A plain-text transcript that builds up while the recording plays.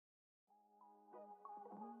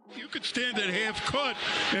You could stand at half court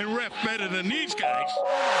and ref better than these guys.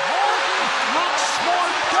 Knocks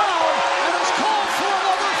Smart down and is called for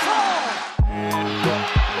another foul.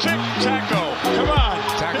 Taco, come on.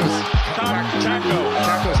 Taco's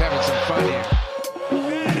having some fun here.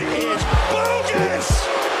 That is bogus.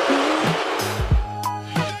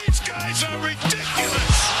 These guys are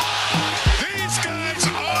ridiculous. These guys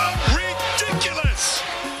are ridiculous.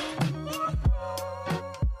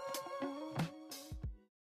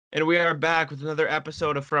 And we are back with another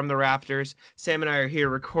episode of From the Raptors. Sam and I are here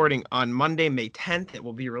recording on Monday, May 10th. It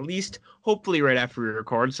will be released hopefully right after we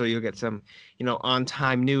record, so you'll get some,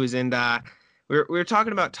 on-time news. And we were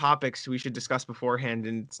talking about topics we should discuss beforehand,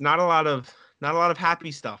 and it's not a lot of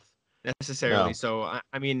happy stuff necessarily. No. So,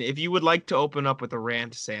 I mean, if you would like to open up with a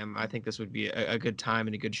rant, Sam, I think this would be a good time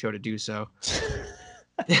and a good show to do so.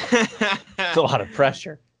 It's a lot of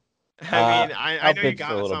pressure. I mean, I know you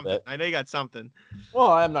got something. I know you got something.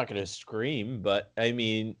 Well, I'm not going to scream, but I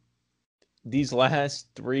mean, these last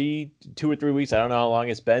 2 or 3 weeks, I don't know how long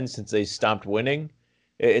it's been since they stopped winning.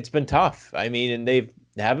 It's been tough. I mean, and they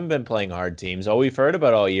haven't been playing hard teams. All we've heard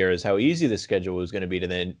about all year is how easy the schedule was going to be to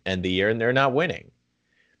the end of the year, and they're not winning.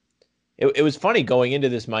 It was funny going into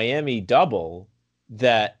this Miami double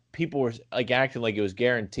that people were like acting like it was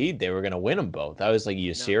guaranteed they were going to win them both. I was like, are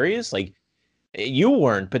you serious? Like, you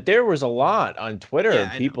weren't, but there was a lot on Twitter of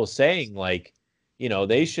people saying, like,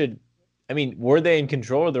 they should. I mean, were they in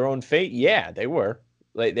control of their own fate? Yeah, they were.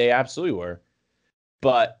 Like, they absolutely were.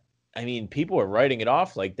 But I mean, people were writing it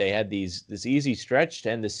off like they had this easy stretch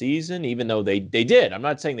to end the season, even though they did. I'm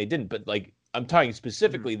not saying they didn't, but like I'm talking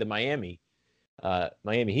specifically the Miami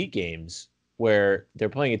Heat games where they're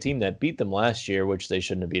playing a team that beat them last year, which they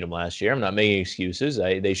shouldn't have beat them last year. I'm not making excuses.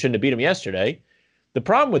 They shouldn't have beat them yesterday. The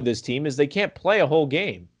problem with this team is they can't play a whole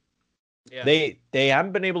game. Yeah. They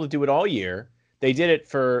haven't been able to do it all year. They did it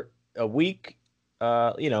for a week,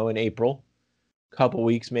 in April, couple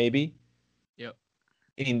weeks maybe. Yep.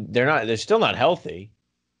 I mean, they're still not healthy,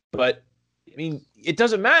 but I mean, it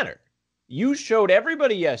doesn't matter. You showed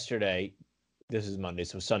everybody yesterday, this is Monday,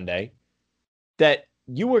 so Sunday, that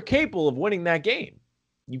you were capable of winning that game.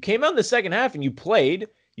 You came out in the second half and you played.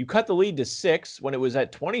 You cut the lead to 6 when it was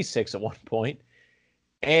at 26 at one point.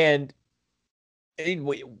 And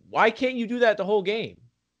why can't you do that the whole game?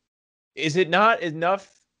 Is it not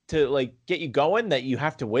enough to like get you going that you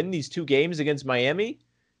have to win these 2 games against Miami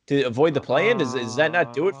to avoid the play-in? Does that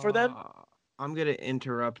not do it for them? I'm going to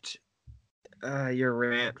interrupt your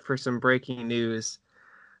rant for some breaking news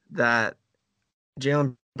that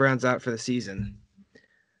Jaylen Brown's out for the season.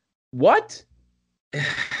 What?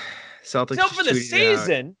 Celtics out for the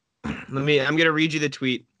season? I'm going to read you the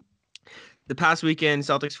tweet. The past weekend,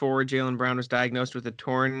 Celtics forward Jaylen Brown was diagnosed with a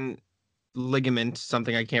torn ligament,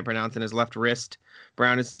 something I can't pronounce, in his left wrist.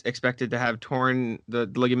 Brown is expected to have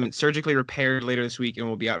the ligament surgically repaired later this week and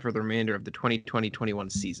will be out for the remainder of the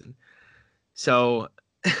 2020-21 season. So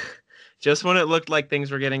just when it looked like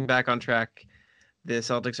things were getting back on track, the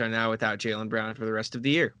Celtics are now without Jaylen Brown for the rest of the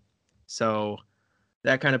year. So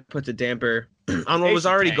that kind of puts a damper on what was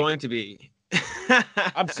already going to be.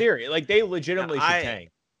 I'm serious. Like, they legitimately should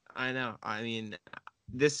tank. I know. I mean,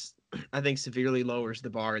 this, I think, severely lowers the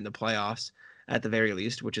bar in the playoffs at the very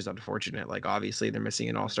least, which is unfortunate. Like, obviously, they're missing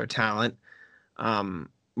an all-star talent. We're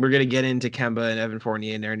going to get into Kemba and Evan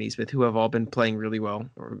Fournier and Aaron Nesmith, who have all been playing really well,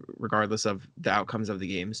 regardless of the outcomes of the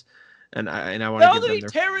games. And I want to give them did he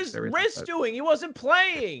tear his wrist doing? He wasn't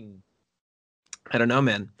playing. I don't know,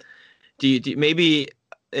 man. Do you maybe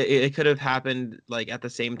it could have happened like at the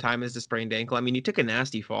same time as the sprained ankle? I mean, he took a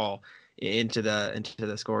nasty fall into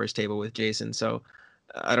the scorers table with Jason. So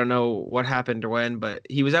I don't know what happened or when, but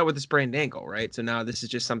he was out with a sprained ankle, right? So now this is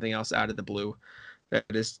just something else out of the blue. That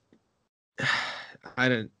is,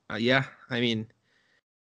 I'm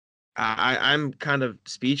kind of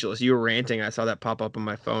speechless. You were ranting. I saw that pop up on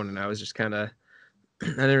my phone, and I was just kind of, I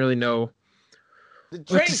didn't really know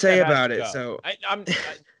what to say about it. So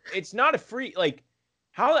it's not a free, like,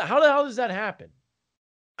 how the hell does that happen?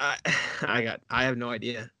 I have no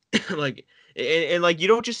idea. Like, and like, you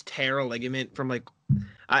don't just tear a ligament from, like,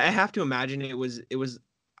 I have to imagine it was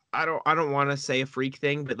I don't want to say a freak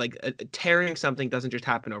thing, but like tearing something doesn't just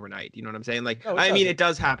happen overnight. You know what I'm saying? Like, I mean, it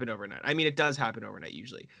does happen overnight.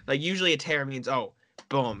 Usually. Like, usually a tear means, oh,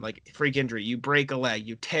 boom, like freak injury. You break a leg,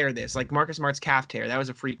 you tear this. Like Marcus Smart's calf tear, that was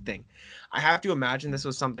a freak thing. I have to imagine this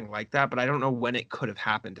was something like that, but I don't know when it could have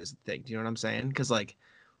happened as a thing. Do you know what I'm saying? Because, like,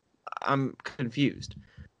 I'm confused.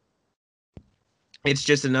 It's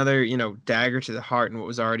just another, dagger to the heart and what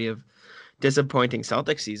was already a disappointing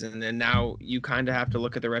Celtics season, and now you kind of have to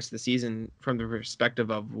look at the rest of the season from the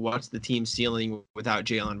perspective of what's the team ceiling without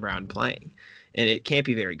Jaylen Brown playing, and it can't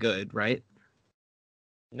be very good, right?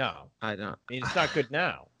 No, I don't. I mean, it's not good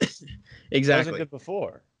now. It Exactly. wasn't good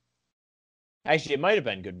before. Actually, it might have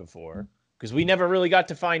been good before because we never really got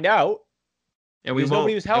to find out. And we because won't.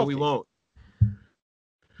 nobody was And we healthy. won't.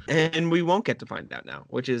 And we won't get to find out now,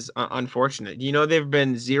 which is unfortunate. You know, there've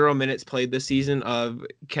been 0 minutes played this season of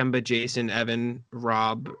Kemba, Jason, Evan,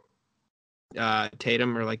 Rob,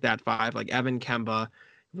 Tatum, or like that five, like Evan, Kemba,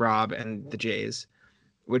 Rob, and the Jays,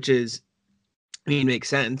 which is, I mean, makes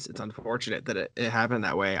sense. It's unfortunate that it happened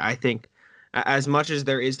that way. I think as much as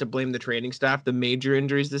there is to blame the training staff, the major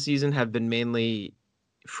injuries this season have been mainly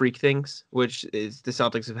freak things, which is the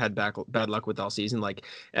Celtics have had bad luck with all season. Like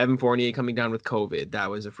Evan Fournier coming down with COVID, that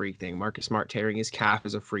was a freak thing. Marcus Smart tearing his calf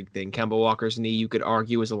is a freak thing. Kemba Walker's knee, you could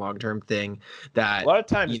argue, is a long-term thing that A lot of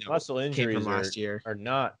times, you know, muscle came injuries from last year. are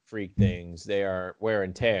not freak things. They are wear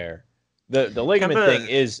and tear. The ligament Kemba- thing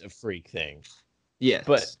is a freak thing. Yes,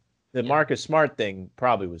 But the Yeah. Marcus Smart thing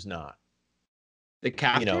probably was not. the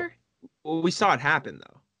calf you know- tear? Well, we saw it happen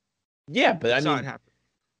though. Yeah, but We I saw mean, it happen.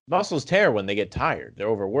 muscles tear when they get tired. They're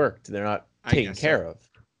overworked. They're not I taken guess so. care of.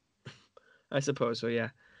 I suppose so. Yeah.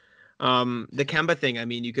 The Kemba thing, I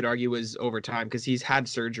mean, you could argue was over time because he's had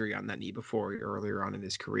surgery on that knee before earlier on in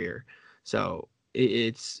his career. So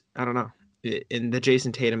it's I don't know. And the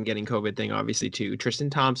Jason Tatum getting COVID thing, obviously too. Tristan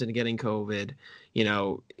Thompson getting COVID. You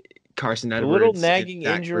know, Carson The Edwards. little nagging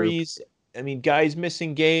that group. injuries. I mean, guys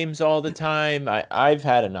missing games all the time. I've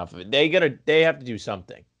had enough of it. They have to do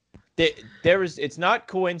something. It's not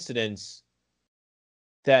coincidence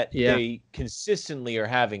that Yeah. they consistently are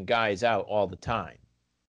having guys out all the time.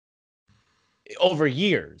 Over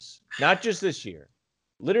years, not just this year.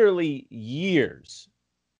 Literally years.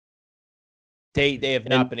 They have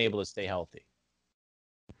not And- been able to stay healthy.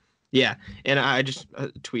 Yeah, and I just a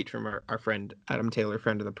tweet from our friend Adam Taylor,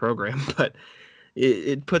 friend of the program, but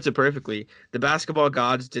it puts it perfectly. The basketball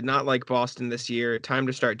gods did not like Boston this year. Time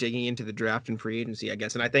to start digging into the draft and free agency, I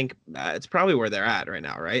guess. And I think it's probably where they're at right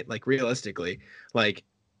now, right? Like realistically, like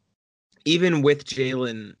even with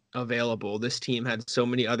Jalen available, this team had so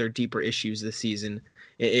many other deeper issues this season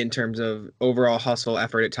in terms of overall hustle,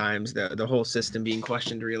 effort at times, the whole system being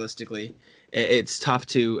questioned realistically. It's tough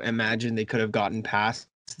to imagine they could have gotten past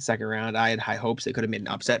the second round. I had high hopes they could have made an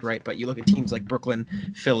upset, right? But you look at teams like Brooklyn,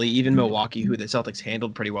 Philly, even Milwaukee, who the Celtics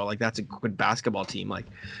handled pretty well. Like that's a good basketball team. Like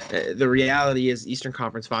the reality is Eastern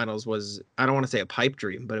Conference Finals was, I don't want to say a pipe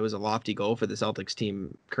dream, but it was a lofty goal for the Celtics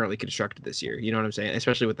team currently constructed this year. You know what I'm saying?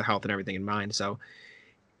 Especially with the health and everything in mind. So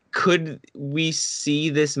could we see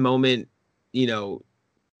this moment, you know,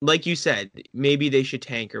 like you said, maybe they should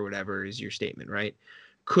tank or whatever is your statement, right?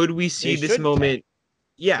 Could we see They this should moment? tank.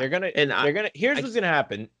 Yeah. They're gonna. and They're gonna. Here's I- what's gonna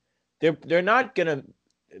happen. They're not gonna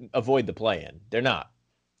avoid the play-in. They're not.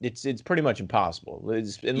 It's pretty much impossible.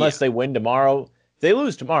 Unless they win tomorrow. If they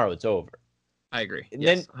lose tomorrow, it's over. I agree. And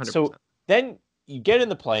Yes, then 100%. so then you get in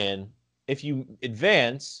the play-in. If you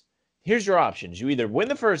advance, here's your options. You either win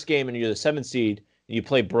the first game and you're the 7th seed and you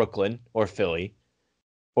play Brooklyn or Philly,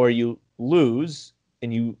 or you lose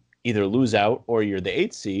and you either lose out or you're the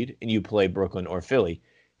 8th seed and you play Brooklyn or Philly.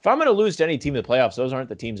 If I'm going to lose to any team in the playoffs, those aren't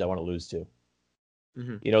the teams I want to lose to.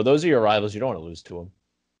 Mhm. You know, those are your rivals. You don't want to lose to them.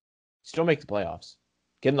 Still make the playoffs.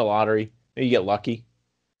 Get in the lottery. Maybe you get lucky.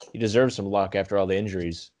 You deserve some luck after all the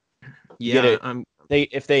injuries. Yeah, get it. I'm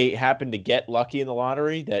If they happen to get lucky in the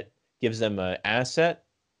lottery, that gives them an asset,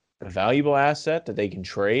 a valuable asset that they can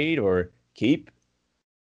trade or keep.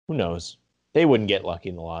 Who knows? They wouldn't get lucky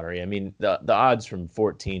in the lottery. I mean, the odds from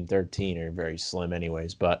 14-13 are very slim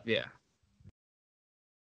anyways, but yeah.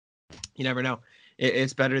 You never know.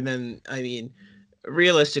 It's better than, I mean,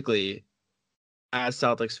 realistically, as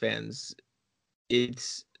Celtics fans,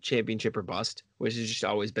 it's championship or bust, which has just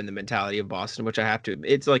always been the mentality of Boston, which I have to,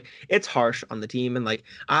 it's like, it's harsh on the team. And like,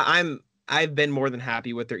 I've been more than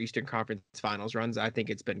happy with their Eastern Conference Finals runs. I think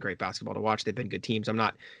it's been great basketball to watch. They've been good teams. I'm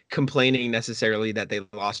not complaining necessarily that they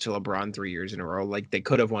lost to LeBron 3 years in a row. Like they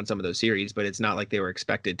could have won some of those series, but it's not like they were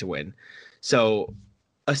expected to win. So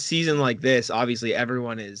a season like this, obviously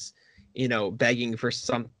everyone is, you know, begging for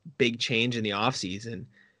some big change in the offseason.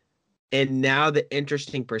 And now the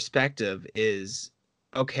interesting perspective is,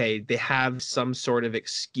 okay, they have some sort of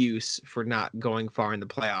excuse for not going far in the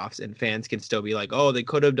playoffs, and fans can still be like, oh, they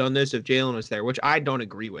could have done this if Jalen was there, which I don't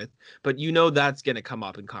agree with, but you know that's going to come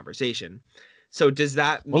up in conversation. So does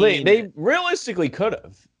that mean... well, they realistically could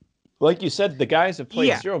have. Like you said, the guys have played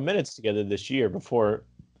Yeah. 0 minutes together this year before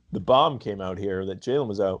the bomb came out here that Jalen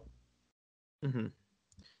was out. Mhm.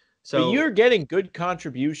 So So but you're getting good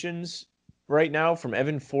contributions right now from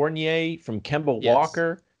Evan Fournier, from Kemba Yes.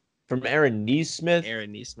 Walker, from Aaron Nesmith.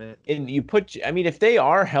 Aaron Nesmith. And you put, I mean, if they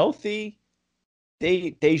are healthy,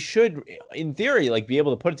 they should, in theory, like be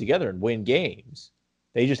able to put it together and win games.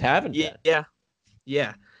 They just haven't been.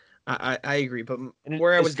 Yeah. I agree. But And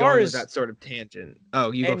where I as was far going as with that sort of tangent.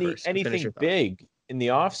 Oh, you go first. Finish anything your thought. big in the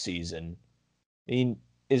offseason, I mean,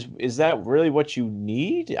 is that really what you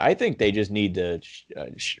need? I think they just need to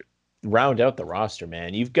round out the roster,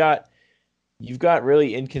 man. You've got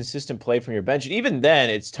really inconsistent play from your bench. And even then,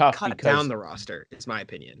 it's tough Cut because down the roster, is my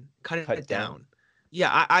opinion. Cut it down.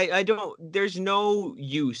 Yeah, I don't. There's no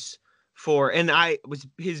use for, and I was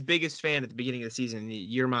his biggest fan at the beginning of the season.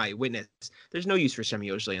 You're my witness. There's no use for Semi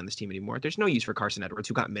Ojeleye on this team anymore. There's no use for Carson Edwards,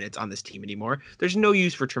 who got minutes on this team anymore. There's no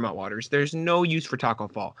use for Tremont Waters. There's no use for Taco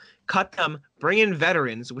Fall. Cut them. Bring in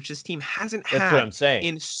veterans, which this team hasn't that's had what I'm saying.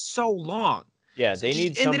 in so long. Yeah, they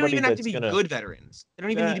need and somebody they don't even have to that's be gonna, good veterans. They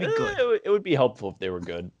don't even need to be good. It would be helpful if they were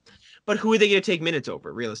good. But who are they going to take minutes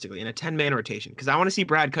over, realistically, in a 10-man rotation? Because I want to see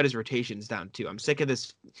Brad cut his rotations down, too. I'm sick of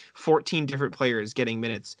this 14 different players getting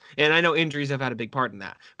minutes. And I know injuries have had a big part in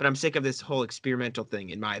that. But I'm sick of this whole experimental thing,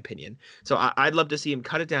 in my opinion. So I'd love to see him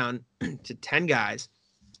cut it down to 10 guys.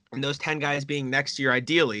 And those 10 guys being next year,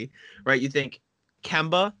 ideally, right? You think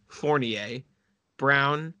Kemba, Fournier,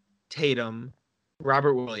 Brown, Tatum,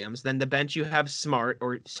 Robert Williams. Then the bench you have Smart,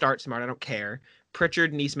 or start Smart, I don't care.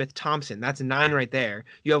 Pritchard, Nesmith, Thompson. That's 9 right there.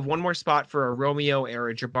 You have one more spot for a Romeo or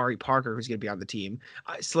a Jabari Parker who's going to be on the team.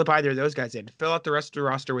 Slip either of those guys in. Fill out the rest of the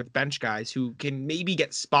roster with bench guys who can maybe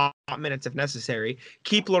get spot minutes if necessary.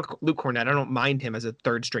 Keep Luke Cornett. I don't mind him as a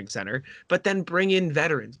third string center. But then bring in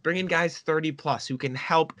veterans. Bring in guys 30 plus who can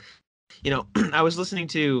help. You know, I was listening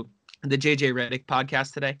to the JJ Redick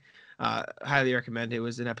podcast today. Highly recommend. It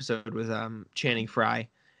was an episode with Channing Frye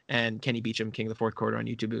and Kenny Beecham, King of the Fourth Quarter on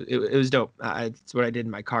YouTube. It was dope. It's what I did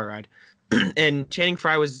in my car ride. And Channing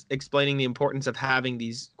Frye was explaining the importance of having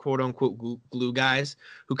these quote unquote glue guys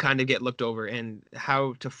who kind of get looked over and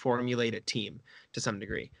how to formulate a team to some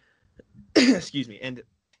degree. Excuse me. And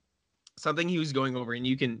something he was going over, and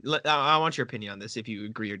you can, I want your opinion on this if you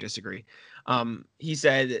agree or disagree. He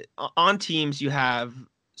said on teams you have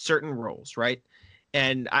certain roles, right?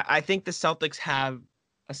 And I think the Celtics have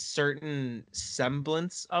a certain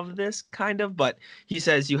semblance of this kind of, but he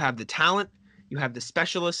says you have the talent, you have the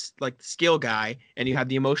specialist, like the skill guy, and you have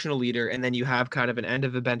the emotional leader, and then you have kind of an end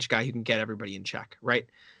of the bench guy who can get everybody in check, right?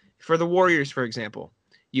 For the Warriors, for example,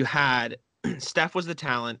 you had Steph was the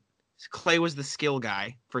talent, Clay was the skill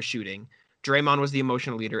guy for shooting, Draymond was the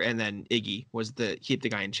emotional leader, and then Iggy was the keep the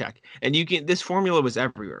guy in check. And this formula was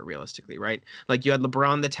everywhere, realistically, right? Like you had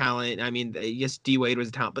LeBron the talent. I mean, yes, D Wade was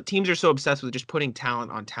the talent, but teams are so obsessed with just putting talent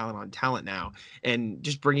on talent now, and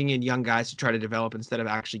just bringing in young guys to try to develop instead of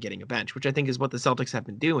actually getting a bench, which I think is what the Celtics have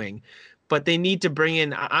been doing. But they need to bring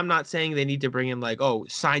in. I'm not saying they need to bring in like, oh,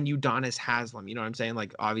 sign Udonis Haslem. You know what I'm saying?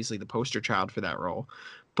 Like obviously the poster child for that role.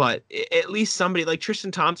 But at least somebody like Tristan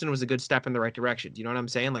Thompson was a good step in the right direction. Do you know what I'm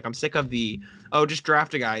saying? Like I'm sick of the, oh, just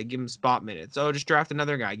draft a guy, give him spot minutes. Oh, just draft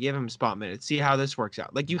another guy, give him spot minutes. See how this works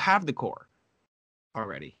out. Like you have the core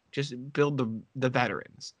already. Just build the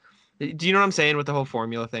veterans. Do you know what I'm saying with the whole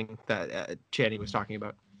formula thing that Channing was talking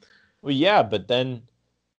about? Well, yeah, but then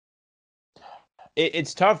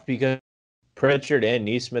it's tough because Pritchard and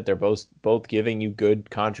Nesmith are both giving you good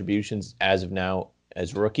contributions as of now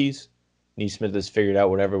as rookies. Nesmith has figured out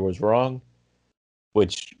whatever was wrong,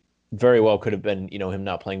 which very well could have been, him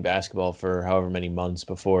not playing basketball for however many months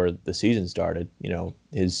before the season started.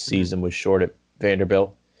 His season was short at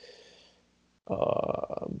Vanderbilt.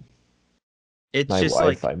 It's my just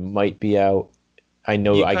Wi-Fi might be out. I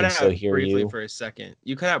know I can still hear you. For a second.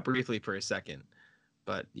 You cut out briefly for a second,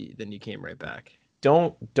 but then you came right back.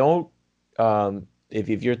 Don't.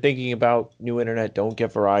 If you're thinking about new internet, don't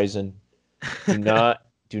get Verizon.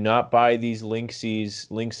 Do not buy these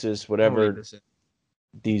Linksys, whatever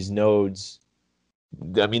these nodes.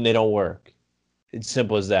 I mean, they don't work. It's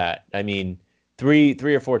simple as that. I mean, three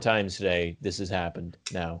or four times today, this has happened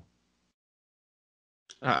now.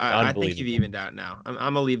 I think you've evened out now. I'm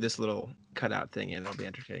going to leave this little cutout thing in. It'll be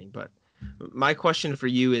entertaining. But my question for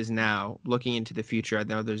you is now, looking into the future, I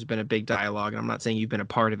know there's been a big dialogue, and I'm not saying you've been a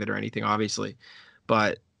part of it or anything, obviously,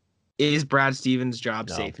 but is Brad Stevens' job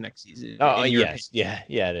safe next season? Oh, yes. Opinion?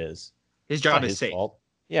 Yeah, it is. His job is safe. Fault.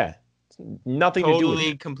 Yeah. Nothing totally, to do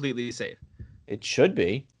with it. Completely safe. It should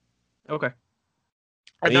be. Okay.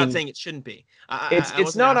 I'm not saying it shouldn't be.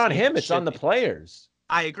 It's not on him. It's on the players.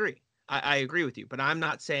 I agree. I agree with you. But I'm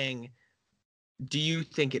not saying, do you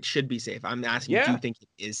think it should be safe? I'm asking, do you think it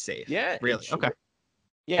is safe? Yeah. Really? Okay.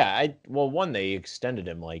 Yeah. They extended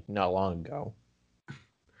him like not long ago.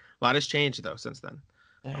 A lot has changed though since then.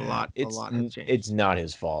 A lot has changed. It's not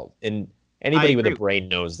his fault, and I anybody with a agree. brain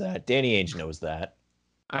knows that. Danny Ainge knows that.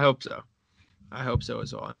 I hope so. I hope so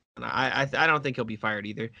as well. And I don't think he'll be fired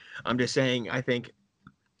either. I'm just saying, I think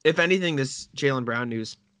if anything, this Jaylen Brown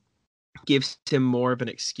news gives him more of an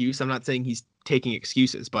excuse. I'm not saying he's taking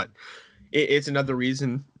excuses, but it's another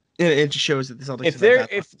reason. It just shows that the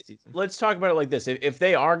Celtics. Let's talk about it like this: if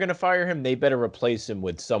they are going to fire him, they better replace him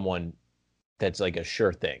with someone that's like a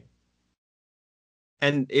sure thing.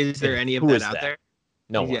 And is there any of that out there?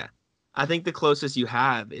 No. Yeah, I think the closest you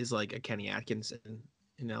have is like a Kenny Atkinson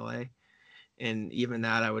in LA, and even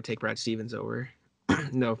that I would take Brad Stevens over.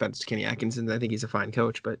 No offense to Kenny Atkinson, I think he's a fine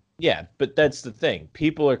coach, but yeah, but that's the thing.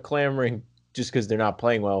 People are clamoring just because they're not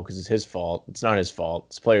playing well because it's his fault. It's not his fault.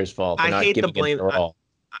 It's players' fault. They're I hate the blame. All.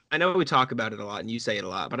 I know we talk about it a lot and you say it a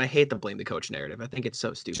lot, but I hate the blame the coach narrative. I think it's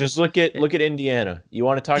so stupid. Just look at Indiana. You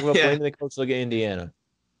want to talk about blaming the coach? Look at Indiana.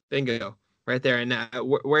 Bingo, right there. And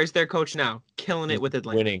where's their coach now? Killing it with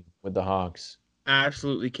Atlanta. Winning with the Hawks.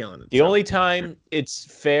 Absolutely killing it. The only time it's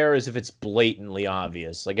fair is if it's blatantly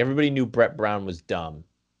obvious. Like everybody knew Brett Brown was dumb.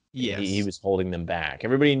 Yes. He was holding them back.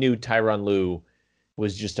 Everybody knew Tyronn Lue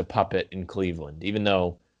was just a puppet in Cleveland, even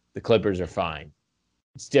though the Clippers are fine.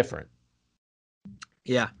 It's different.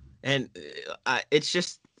 Yeah. And it's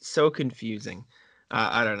just so confusing.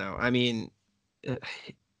 I don't know. I mean,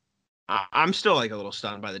 I'm still like a little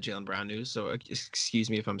stunned by the Jaylen Brown news, so excuse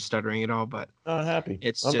me if I'm stuttering at all, but not happy.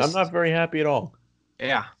 I'm not very happy at all.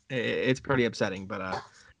 Yeah, it's pretty upsetting. But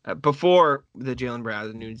before the Jaylen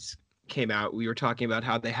Brown news came out, we were talking about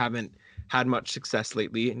how they haven't had much success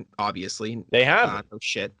lately, and obviously they haven't. No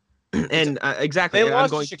shit. And exactly, they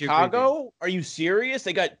lost to Chicago. Are you serious?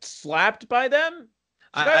 They got slapped by them.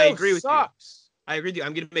 I agree with you. I agree with you.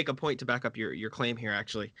 I'm going to make a point to back up your claim here,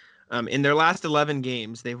 actually. In their last 11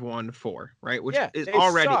 games, they've won 4, right? Which is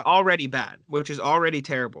already bad, which is already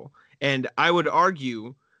terrible. And I would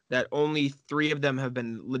argue that only 3 of them have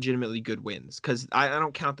been legitimately good wins, because I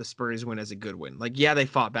don't count the Spurs win as a good win. Like, yeah, they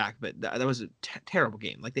fought back, but that was a terrible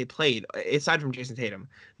game. Like, they played, aside from Jason Tatum,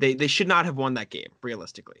 they should not have won that game,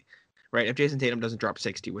 realistically. Right? If Jason Tatum doesn't drop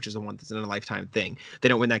 60, which is a once in a lifetime thing, they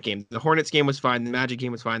don't win that game. The Hornets game was fine. The Magic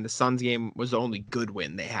game was fine. The Suns game was the only good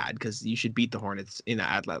win they had, because you should beat the Hornets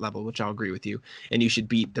at that level, which I'll agree with you. And you should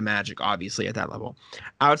beat the Magic, obviously, at that level.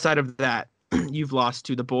 Outside of that, you've lost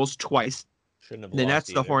to the Bulls twice. The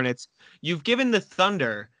Nets, the Hornets. You've given the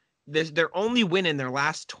Thunder their only win in their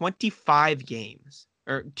last 25 games.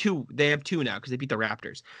 Or 2. They have 2 now because they beat the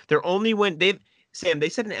Raptors. Their only win, Sam, they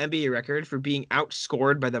set an NBA record for being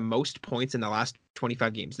outscored by the most points in the last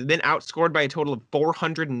 25 games. They've been outscored by a total of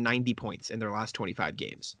 490 points in their last 25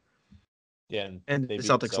 games. Yeah, and the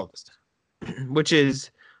Celtics lost, which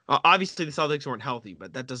is obviously the Celtics weren't healthy,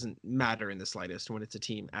 but that doesn't matter in the slightest when it's a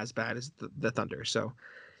team as bad as the Thunder. So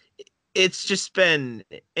it's just been,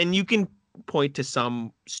 and you can point to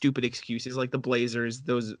some stupid excuses like the Blazers.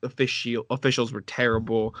 Those officials were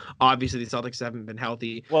terrible. Obviously, the Celtics haven't been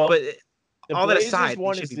healthy, but. All that aside,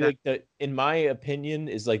 one is like in my opinion,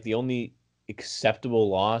 is like the only acceptable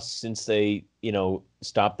loss since they,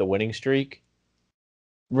 stopped the winning streak.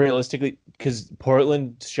 Realistically, because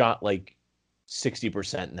Portland shot like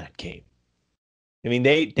 60% in that game. I mean,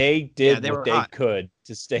 they did what they could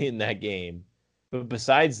to stay in that game. But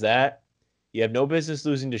besides that, you have no business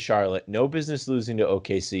losing to Charlotte, no business losing to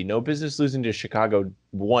OKC, no business losing to Chicago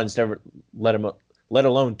once, never let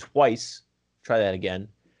alone twice. Try that again.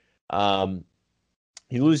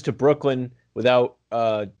 You lose to Brooklyn without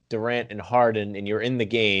Durant and Harden, and you're in the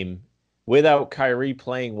game without Kyrie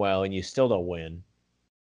playing well, and you still don't win.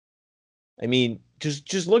 I mean,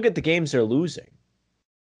 just look at the games they're losing,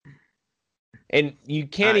 and you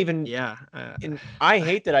can't even. Yeah, and I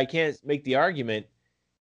hate that I can't make the argument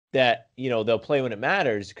that they'll play when it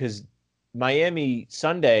matters, because Miami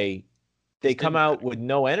Sunday they come out with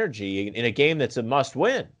no energy in a game that's a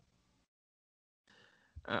must-win.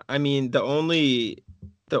 I mean, the only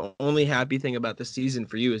happy thing about the season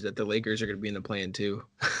for you is that the Lakers are going to be in the play-in too.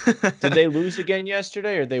 Did they lose again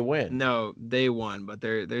yesterday, or they win? No, they won, but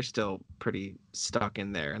they're still pretty stuck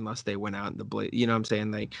in there unless they win out in the You know what I'm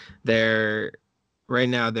saying? Like right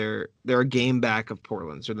now they're a game back of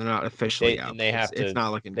Portland, so they're not officially out. And they have to. It's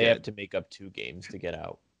not looking. They good. have to make up 2 games to get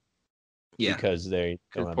out. Yeah, because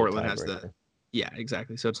Portland has the. Yeah,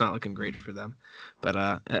 exactly. So it's not looking great for them. But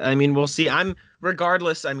I mean, we'll see.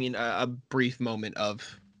 Regardless, I mean, a brief moment of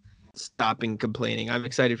stopping complaining. I'm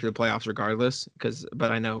excited for the playoffs regardless, but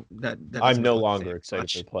I know that I'm no longer excited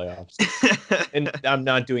for the playoffs. And I'm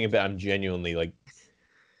not doing it, but I'm genuinely like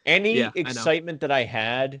any excitement that I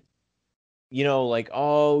had like,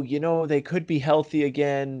 oh, they could be healthy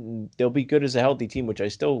again. They'll be good as a healthy team, which I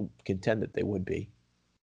still contend that they would be.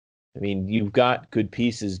 I mean, you've got good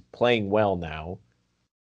pieces playing well now.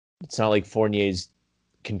 It's not like Fournier's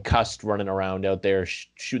concussed running around out there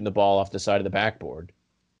shooting the ball off the side of the backboard.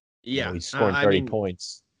 Yeah, he's scoring 30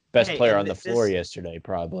 points. Best player on the floor yesterday,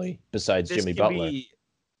 probably, besides Jimmy Butler.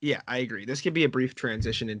 Yeah, I agree. This could be a brief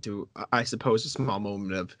transition into, I suppose, a small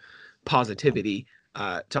moment of positivity,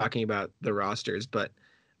 talking about the rosters. But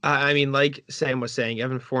I mean, like Sam was saying,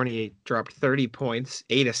 Evan Fournier dropped 30 points,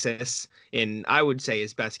 8 assists in, I would say,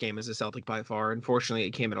 his best game as a Celtic by far. Unfortunately,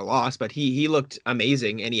 it came at a loss, but he looked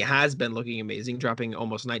amazing, and he has been looking amazing, dropping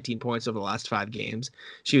almost 19 points over the last 5 games,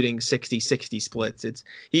 shooting 60-60 splits.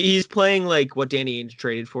 He's playing like what Danny Ainge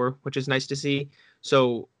traded for, which is nice to see.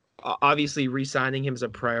 So obviously, re-signing him is a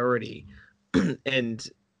priority, and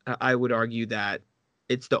I would argue that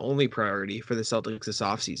it's the only priority for the Celtics this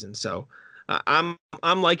offseason. So I'm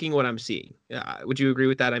liking what I'm seeing. Would you agree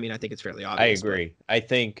with that? I mean, I think it's fairly obvious. I agree. But I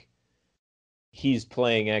think he's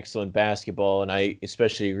playing excellent basketball, and I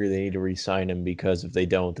especially agree they need to re-sign him, because if they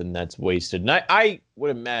don't, then that's wasted. And I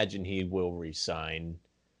would imagine he will re-sign.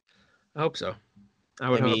 I hope so. I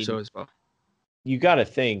hope so as well. You got to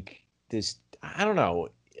think this. I don't know.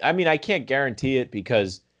 I mean, I can't guarantee it,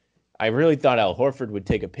 because I really thought Al Horford would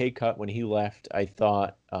take a pay cut when he left. I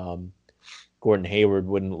thought Gordon Hayward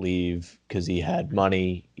wouldn't leave because he had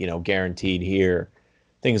money, guaranteed here.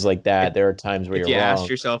 Things like that. There are times where if you're you wrong. asked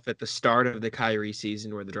yourself at the start of the Kyrie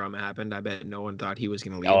season where the drama happened, I bet no one thought he was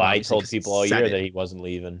going to leave. Oh, I told people all year that he wasn't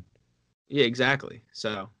leaving. Yeah, exactly.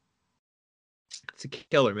 So it's a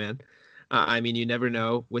killer, man. I mean, you never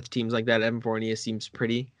know with teams like that. Evan Fournier seems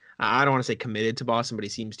pretty, I don't want to say committed to Boston, but he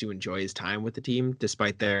seems to enjoy his time with the team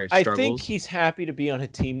despite their struggles. I think he's happy to be on a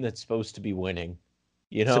team that's supposed to be winning.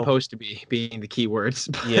 Supposed to be being the key words.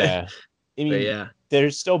 Yeah. I mean,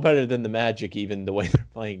 they're still better than the Magic, even the way they're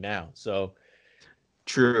playing now. So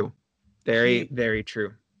true. Very, very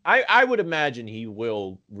true. I would imagine he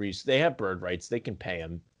will they have bird rights. They can pay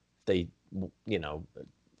him. They,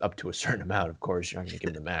 up to a certain amount, of course. You're not going to give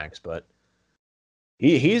him the max, but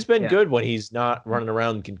he's been good when he's not running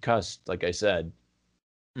around concussed, like I said.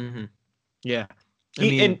 Mm-hmm. Yeah.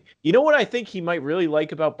 And you know what I think he might really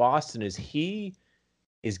like about Boston is he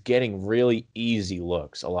is getting really easy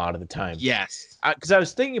looks a lot of the time. Yes. Because I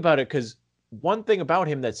was thinking about it, because one thing about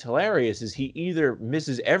him that's hilarious is he either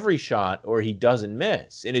misses every shot or he doesn't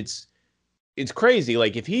miss. And it's crazy.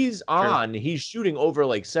 Like, if he's on, he's shooting over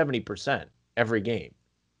like 70% every game.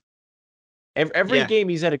 Every game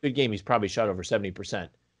he's had a good game, he's probably shot over 70%.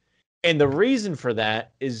 And the reason for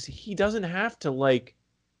that is he doesn't have to, like,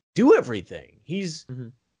 do everything. He's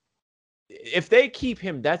if they keep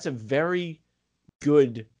him, that's a very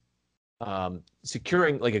good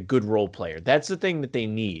securing, like, a good role player. That's the thing that they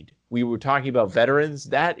need. We were talking about veterans.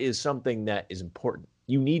 That is something that is important.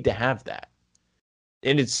 You need to have that.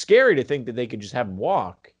 And it's scary to think that they could just have him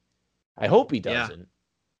walk. I hope he doesn't. Yeah,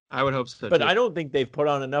 I would hope so, but too. I don't think they've put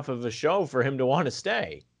on enough of a show for him to want to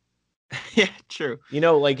stay. Yeah, true.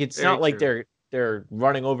 Like, it's not like they're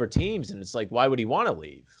running over teams, and it's like, why would he want to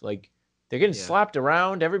leave? Like, they're getting slapped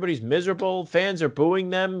around. Everybody's miserable. Fans are booing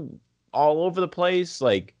them all over the place.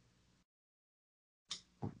 Like,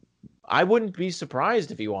 I wouldn't be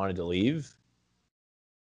surprised if he wanted to leave.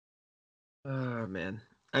 Oh, man.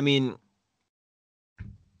 I mean,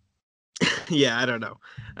 yeah, I don't know.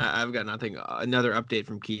 I've got nothing. Another update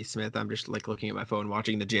from Keith Smith. I'm just like looking at my phone,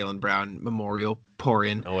 watching the Jaylen Brown memorial pour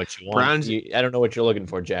in. Know what you want. I don't know what you're looking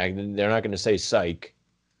for, Jack. They're not going to say psych.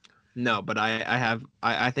 No, but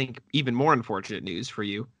I think even more unfortunate news for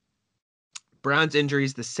you. Brown's injury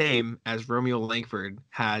is the same as Romeo Langford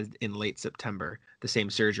had in late September, the same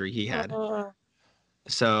surgery he had.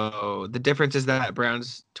 So the difference is that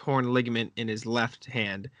Brown's torn ligament in his left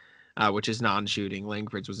hand, which is non-shooting.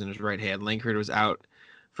 Langford's was in his right hand. Langford was out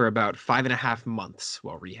for about 5.5 months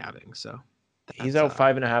while rehabbing. So he's out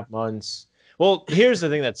 5.5 months. Well, here's the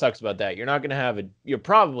thing that sucks about that. You're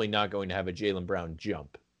probably not going to have a Jaylen Brown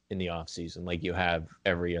jump in the offseason like you have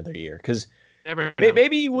every other year. Because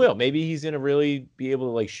maybe he will. Maybe he's going to really be able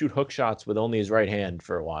to, like, shoot hook shots with only his right hand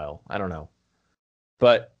for a while. I don't know.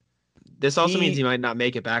 But this also means he might not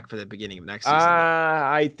make it back for the beginning of next season.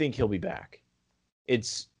 I think he'll be back.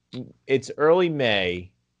 It's early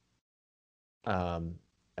May.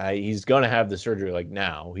 He's going to have the surgery, like,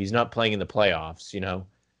 now. He's not playing in the playoffs,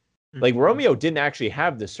 Like, Romeo didn't actually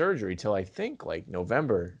have the surgery till, I think, like,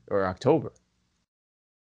 November or October.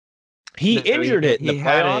 He injured it in the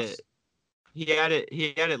playoffs. He had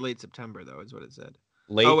it late September, though, is what it said.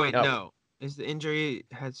 Late? Oh, wait, no. Is the injury...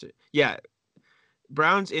 Yeah.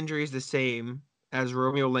 Brown's injury is the same as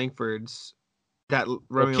Romeo Langford's. Romeo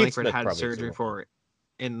Keith Langford Smith had probably is the surgery one. for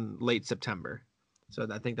in late September. So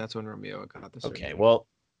I think that's when Romeo got the surgery. Okay, well,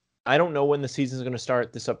 I don't know when the season's going to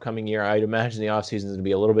start this upcoming year. I'd imagine the offseason is going to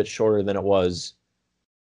be a little bit shorter than it was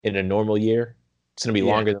in a normal year. It's going to be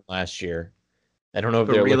longer than last year. I don't know if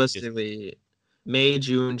But they're realistically, May,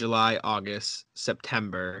 June, July, August,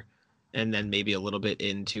 September, and then maybe a little bit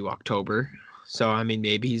into October. So, I mean,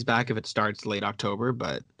 maybe he's back if it starts late October,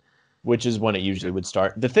 but which is when it usually would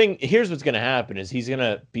start. Here's what's going to happen is he's going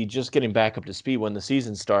to be just getting back up to speed when the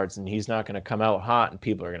season starts, and he's not going to come out hot, and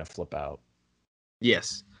people are going to flip out.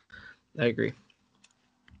 yes, I agree.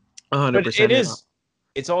 100%. But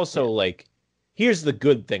it's also like, here's the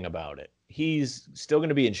good thing about it. He's still going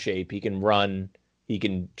to be in shape. He can run. He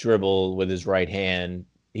can dribble with his right hand.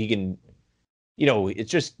 He can, it's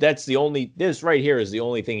just, this right here is the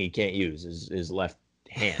only thing he can't use is his left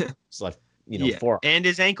hand. His left, forearm. And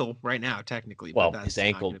his ankle right now, technically. Well, his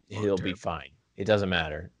ankle, he'll be fine. It doesn't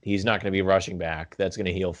matter. He's not going to be rushing back. That's going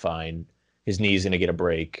to heal fine. His knee's going to get a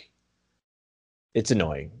break. It's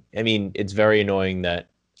annoying. I mean, it's very annoying that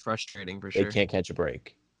it's frustrating for sure. They can't catch a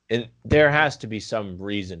break. And there has to be some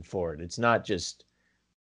reason for it. It's not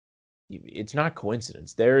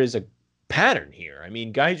coincidence. There is a pattern here. I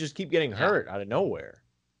mean, guys just keep getting hurt out of nowhere.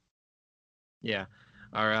 Yeah.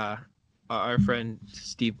 Our friend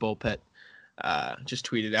Steve Bulpett just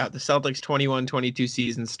tweeted out the Celtics 21-22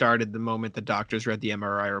 season started the moment the doctors read the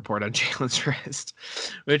MRI report on Jalen's wrist,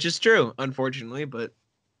 which is true, unfortunately, but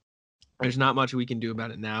there's not much we can do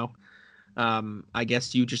about it now. I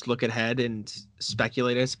guess you just look ahead and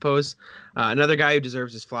speculate, I suppose. Another guy who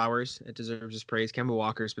deserves his flowers, it deserves his praise. Kemba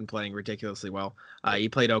Walker's been playing ridiculously well. He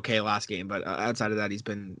played okay last game, but outside of that, he's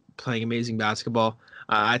been playing amazing basketball.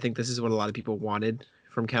 I think this is what a lot of people wanted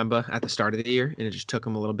from Kemba at the start of the year, and it just took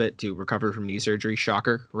him a little bit to recover from knee surgery.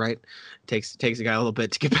 Shocker, right? Takes a guy a little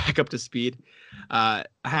bit to get back up to speed. I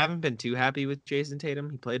haven't been too happy with Jason Tatum.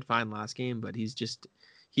 He played fine last game, but he's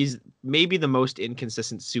maybe the most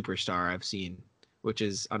inconsistent superstar I've seen, which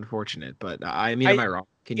is unfortunate. But am I wrong?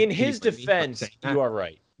 In his defense, you are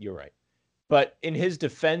right. You're right. But in his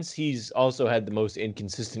defense, he's also had the most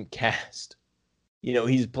inconsistent cast.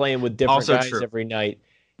 He's playing with different also guys true. Every night.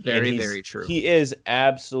 Very, very true. He is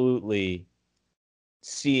absolutely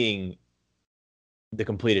seeing the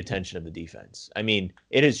complete attention of the defense. I mean,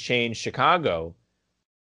 it has changed. Chicago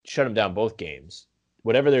shut him down both games.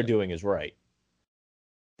 Whatever they're doing is right.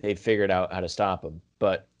 They figured out how to stop him.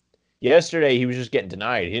 But yesterday, he was just getting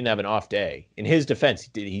denied. He didn't have an off day. In his defense,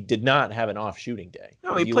 he did not have an off shooting day.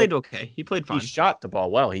 No, he played okay. He played fine. He shot the ball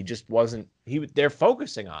well. He just wasn't. They're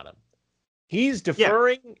focusing on him. He's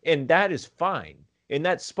deferring, and that is fine. And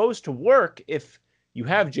that's supposed to work if you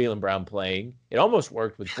have Jaylen Brown playing. It almost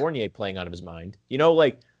worked with Fournier playing out of his mind.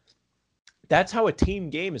 That's how a team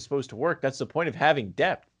game is supposed to work. That's the point of having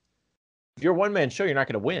depth. If you're a one-man show, you're not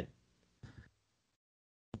going to win.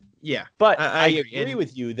 Yeah. But I agree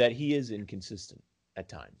with you that he is inconsistent at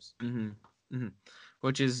times. Mm-hmm. Mm-hmm.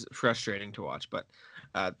 Which is frustrating to watch. But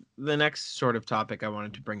the next sort of topic I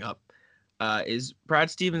wanted to bring up is Brad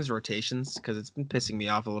Stevens' rotations, because it's been pissing me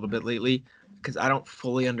off a little bit lately, because I don't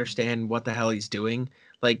fully understand what the hell he's doing.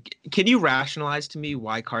 Like, can you rationalize to me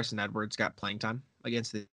why Carson Edwards got playing time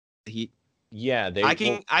against the Heat? Yeah, I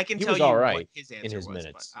can tell you what his answer in his was,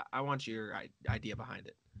 minutes. but I want your idea behind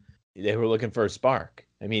it. They were looking for a spark.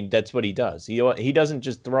 I mean, that's what he does. He doesn't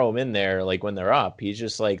just throw them in there like when they're up. He's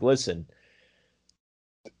just like, listen,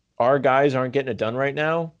 our guys aren't getting it done right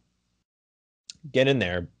now. Get in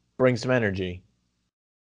there, bring some energy.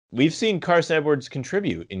 We've seen Carson Edwards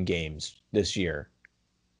contribute in games this year.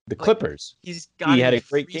 The Clippers. He had a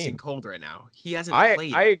great game. Cold right now. He hasn't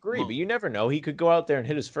played. I agree, but you never know. He could go out there and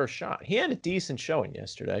hit his first shot. He had a decent showing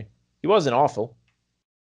yesterday. He wasn't awful.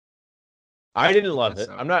 I didn't love it.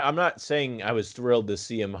 I'm not saying I was thrilled to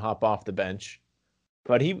see him hop off the bench,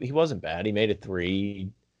 but he wasn't bad. He made a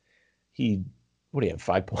 3. What do you have,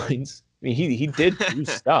 5 points? I mean, he did do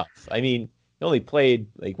stuff. I mean, he only played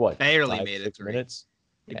barely 5, made 6 it minutes.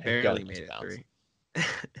 He barely made it 3.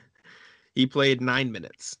 He played 9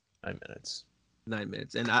 minutes. 9 minutes. 9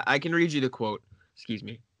 minutes. And I can read you the quote,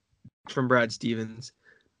 from Brad Stevens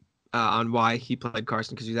on why he played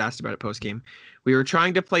Carson, because he was asked about it post-game. We were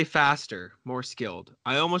trying to play faster, more skilled.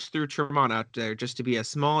 I almost threw Tremont out there just to be as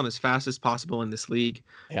small and as fast as possible in this league.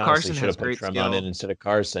 Carson should have put Tremont in instead of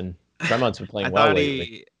Carson. Tremont's been playing well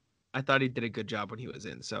lately. I thought he did a good job when he was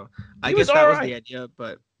in. So I guess that was the idea.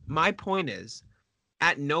 But my point is,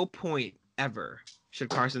 at no point ever should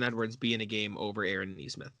Carson Edwards be in a game over Aaron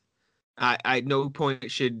Nesmith. At no point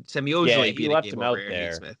should Semi Ojeleye be in a game over Aaron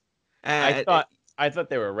Nesmith. I thought I thought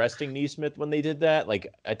they were resting Neesmith when they did that.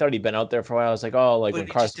 Like, I thought he'd been out there for a while. I was like, oh, like But when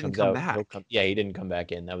he just Carson didn't comes come out, back. he'll come. Yeah, he didn't come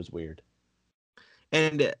back in. That was weird.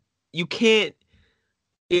 And you can't.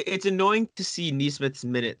 It's annoying to see Neesmith's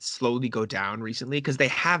minutes slowly go down recently because they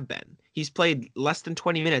have been. He's played less than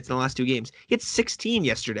 20 minutes in the last 2 games. He had 16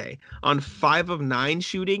 yesterday on 5 of 9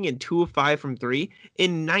 shooting and 2 of 5 from 3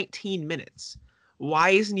 in 19 minutes.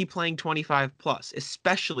 Why isn't he playing 25 plus?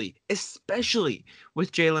 Especially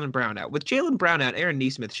with Jaylen Brown out. With Jaylen Brown out, Aaron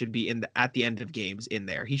Neesmith should be at the end of games in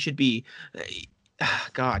there. He should be,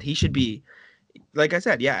 God, he should be, like I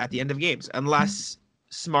said, yeah, at the end of games, unless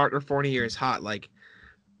Smart or Fournier is hot. Like,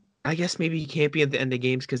 I guess maybe he can't be at the end of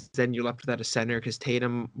games because then you're left without a center because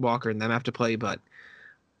Tatum, Walker, and them have to play. But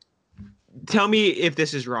tell me if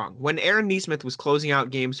this is wrong. When Aaron Neesmith was closing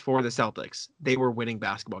out games for the Celtics, they were winning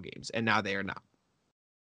basketball games, and now they are not.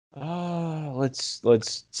 Let's.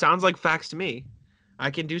 Sounds like facts to me.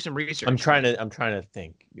 I can do some research. I'm trying to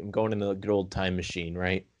think. I'm going in the good old time machine,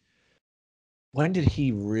 right? When did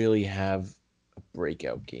he really have a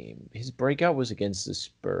breakout game? His breakout was against the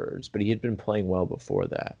Spurs, but he had been playing well before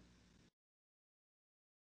that.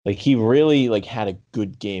 Like, he really had a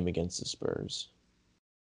good game against the Spurs.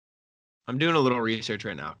 I'm doing a little research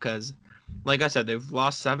right now because, like I said, they've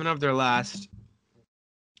lost 7 of their last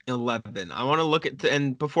 11. I want to look at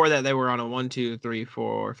and before that they were on a 1, 2, 3,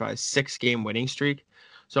 4, 5, 6 game winning streak.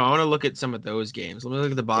 So I want to look at some of those games. Let me look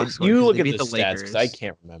at the box score. You look they at beat the stats Lakers. because I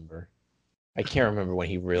can't remember. I can't remember when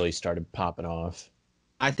he really started popping off.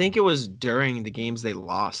 I think it was during the games they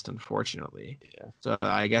lost, unfortunately. Yeah. So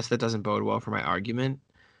I guess that doesn't bode well for my argument.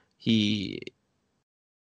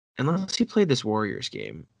 Unless he played this Warriors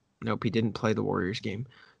game. Nope, he didn't play the Warriors game.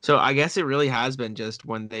 So I guess it really has been just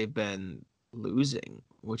when they've been losing,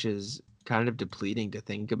 which is kind of depleting to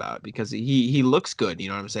think about because he looks good. You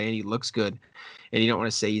know what I'm saying? He looks good. And you don't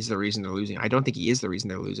want to say he's the reason they're losing. I don't think he is the reason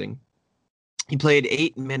they're losing. He played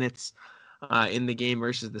 8 minutes in the game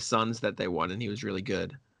versus the Suns that they won, and he was really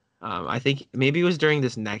good. I think maybe it was during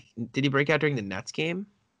this Did he break out during the Nets game?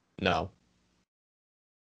 No.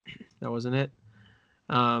 That wasn't it.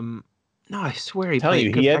 No, I swear he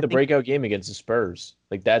had the breakout game against the Spurs.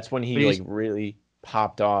 Like, that's when he really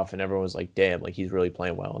popped off, and everyone was like, "Damn, like he's really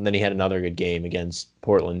playing well." And then he had another good game against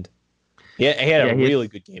Portland. He had a really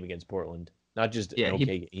good game against Portland. Not just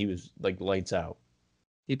he was like lights out.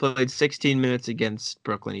 He played 16 minutes against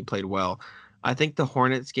Brooklyn. He played well. I think the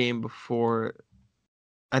Hornets game before.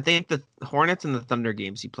 I think the Hornets and the Thunder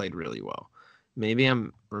games he played really well. Maybe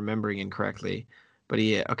I'm remembering incorrectly, but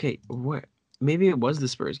what? Maybe it was the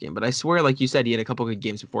Spurs game, but I swear, like you said, he had a couple good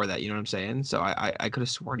games before that. You know what I'm saying? So I could have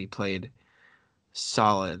sworn he played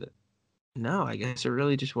solid. No, I guess it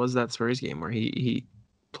really just was that Spurs game where he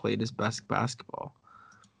played his best basketball.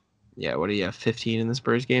 Yeah, what do you have? 15 in the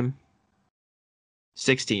Spurs game?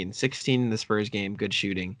 16 in the Spurs game. Good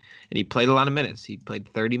shooting. And he played a lot of minutes. He played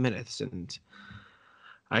 30 minutes. And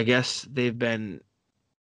I guess they've been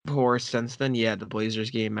poor since then. Yeah, the Blazers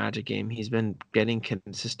game, Magic game. He's been getting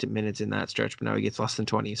consistent minutes in that stretch, but now he gets less than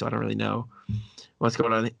 20, so I don't really know what's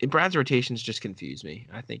going on. Brad's rotations just confuse me,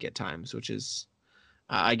 I think, at times, which is,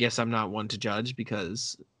 I guess I'm not one to judge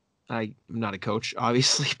because I'm not a coach,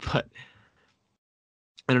 obviously, but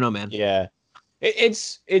I don't know, man. Yeah.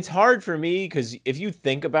 It's hard for me because if you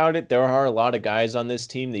think about it, there are a lot of guys on this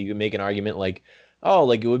team that you can make an argument like, oh,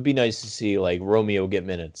 like it would be nice to see like Romeo get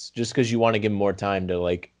minutes just because you want to give him more time to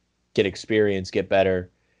like get experience, get better.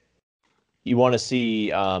 You want to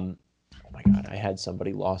see, oh my God, I had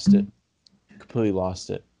somebody lost it. Completely lost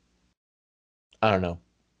it. I don't know.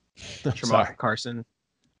 Jamal Carson,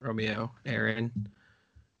 Romeo, Aaron,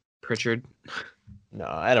 Pritchard. No,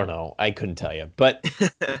 I don't know. I couldn't tell you. But,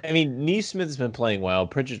 I mean, Neesmith's been playing well.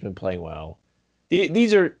 Pritchard's been playing well.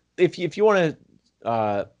 These are, if you want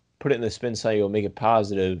to put it in the spin cycle, make it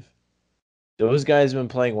positive, those guys have been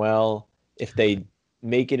playing well. If they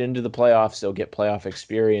make it into the playoffs, they'll get playoff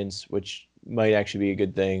experience, which might actually be a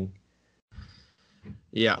good thing.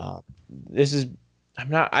 Yeah.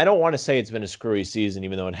 I don't want to say it's been a screwy season,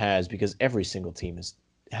 even though it has, because every single team has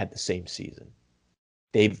had the same season.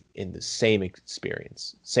 They've in the same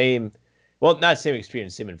experience, not same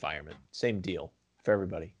experience, same environment, same deal for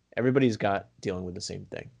everybody. Everybody's got dealing with the same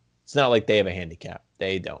thing. It's not like they have a handicap.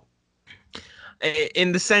 They don't.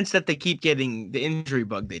 In the sense that they keep getting the injury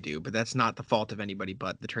bug, they do, but that's not the fault of anybody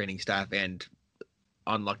but the training staff and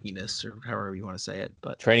unluckiness, or however you want to say it.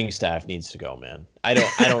 But training staff needs to go, man. I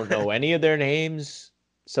don't know any of their names,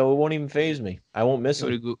 so it won't even faze me. I won't miss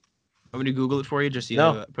them. I'm going to Google it for you. Just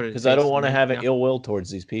no, because I don't want to have an ill will towards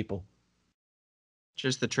these people.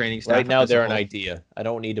 Just the training staff. Right now, they're an idea. I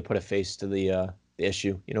don't need to put a face to the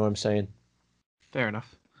issue. You know what I'm saying? Fair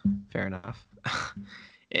enough. Fair enough.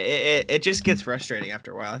 It just gets frustrating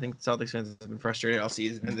after a while. I think Celtics fans have been frustrated all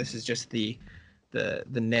season, and this is just the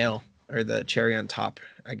nail or the cherry on top,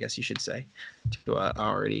 I guess you should say, to an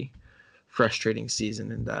already frustrating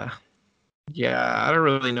season. And yeah, I don't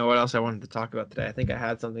really know what else I wanted to talk about today. I think I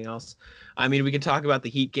had something else. I mean, we can talk about the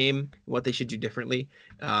Heat game, what they should do differently.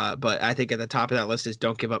 But I think at the top of that list is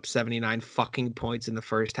don't give up 79 fucking points in the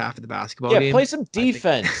first half of the basketball game. Yeah, play some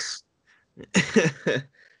defense.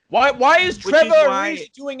 Why is Trevor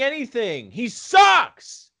Ariza doing anything? He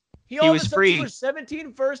sucks. He was free for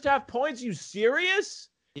 17 first half points. You serious?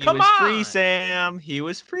 He was free, Sam. He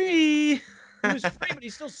was free. He was free, but he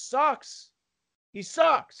still sucks. He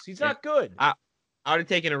sucks. He's not good. I would have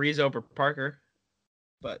taken Ariza over Parker,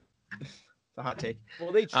 but it's a hot take.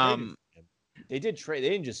 Well, they traded him. They did trade. They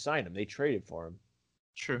didn't just sign him. They traded for him.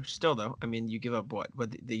 True. Still, though, I mean, you give up what?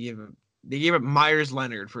 What they give him? They gave up Myers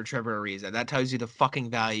Leonard for Trevor Ariza. That tells you the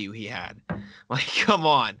fucking value he had. Like, come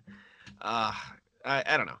on. I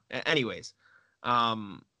don't know. Anyways,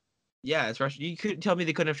 yeah, it's Russian. You could tell me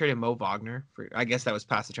they couldn't have traded Mo Wagner for. I guess that was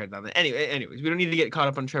past the trade deadline. Anyways, we don't need to get caught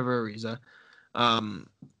up on Trevor Ariza.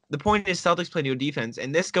 The point is Celtics play no defense,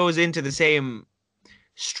 and this goes into the same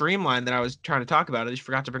streamline that I was trying to talk about. I just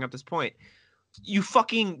forgot to bring up this point. You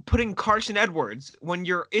fucking put in Carson Edwards when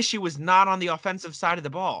your issue was not on the offensive side of the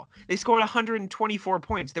ball. They scored 124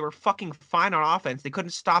 points. They were fucking fine on offense. They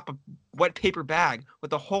couldn't stop a wet paper bag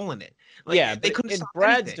with a hole in it. Like, yeah, they couldn't. In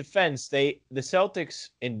Brad's defense, the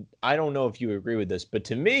Celtics, and I don't know if you agree with this, but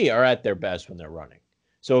to me, are at their best when they're running.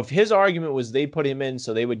 So if his argument was they put him in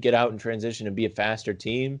so they would get out in transition and be a faster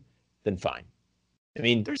team, then fine. I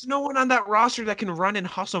mean, there's no one on that roster that can run and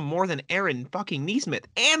hustle more than Aaron fucking Nesmith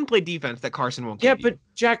and play defense that Carson won't. Yeah, but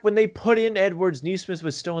Jack, when they put in Edwards, Nesmith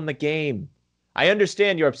was still in the game. I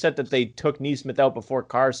understand you're upset that they took Nesmith out before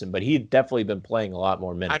Carson, but he'd definitely been playing a lot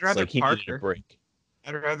more minutes. I'd rather he Parker. Needed a break.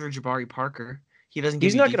 I'd rather Jabari Parker. He doesn't.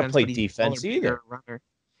 He's not going to play defense either.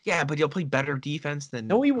 Yeah, but he'll play better defense than.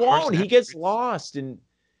 No, he won't. He gets lost, and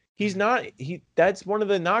he's not. That's one of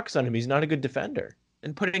the knocks on him. He's not a good defender.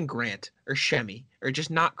 And put in Grant or Shemi or just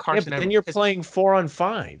not Carson. Yeah, but then you're playing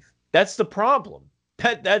 4-on-5. That's the problem.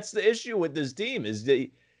 That's the issue with this team is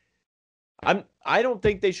I don't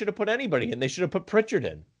think they should have put anybody in. They should have put Pritchard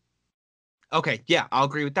in. Okay, yeah, I'll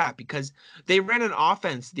agree with that because they ran an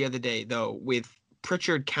offense the other day though with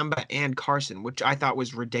Pritchard, Kemba, and Carson, which I thought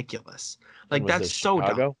was ridiculous. Like that's so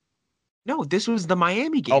dumb. No, this was the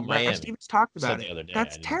Miami game. Oh, Miami. Right? Stevens talked about it.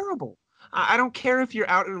 That's terrible. I don't care if you're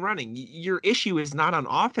out and running. Your issue is not on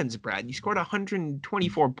offense, Brad. You scored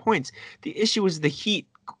 124 points. The issue is the Heat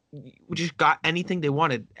just got anything they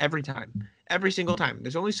wanted every time, every single time.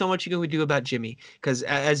 There's only so much you can do about Jimmy because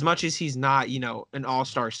as much as he's not, an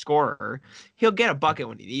all-star scorer, he'll get a bucket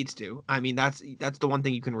when he needs to. I mean, that's the one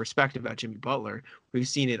thing you can respect about Jimmy Butler. We've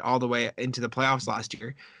seen it all the way into the playoffs last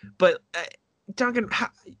year. But Duncan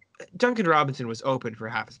Robinson was open for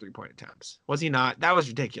half his three-point attempts. Was he not? That was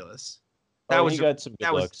ridiculous. That was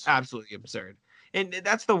absolutely absurd. And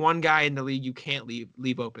that's the one guy in the league you can't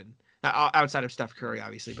leave open outside of Steph Curry,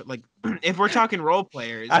 obviously. But like, if we're talking role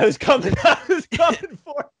players, I was coming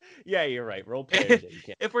for. Yeah, you're right. Role players. You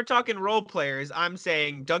can't. If we're talking role players, I'm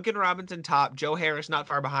saying Duncan Robinson top, Joe Harris not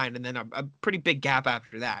far behind, and then a pretty big gap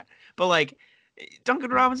after that. But like,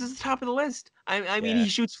 Duncan Robinson's the top of the list. I mean, he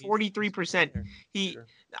shoots 43%.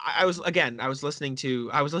 I was listening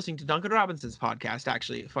to Duncan Robinson's podcast.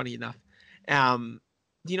 Actually, funny enough. Do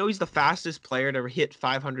you know he's the fastest player to ever hit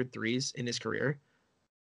 500 threes in his career?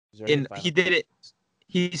 He did it.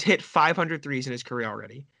 He's hit 500 threes in his career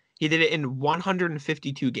already. He did it in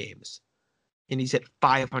 152 games, and he's hit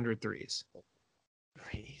 500 threes.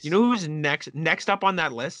 You know who's next up on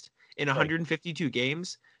that list in 152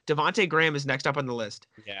 games? Devontae Graham is next up on the list.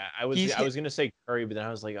 Yeah, I was gonna say Curry, but then I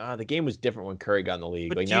was like, the game was different when Curry got in the league.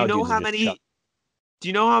 But like, do you know how many? Do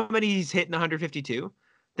you know how many he's hit in 152?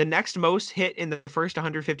 The next most hit in the first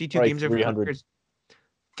 152 games of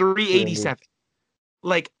 387.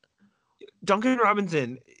 Like, Duncan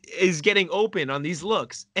Robinson is getting open on these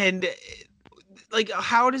looks. And, like,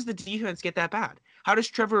 how does the defense get that bad? How does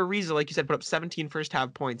Trevor Ariza, like you said, put up 17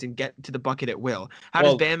 first-half points and get to the bucket at will? How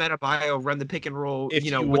does Bam Adebayo run the pick and roll? If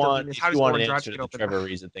you want an answer to the Trevor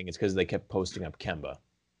Ariza thing, it's because they kept posting up Kemba.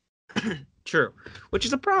 True, which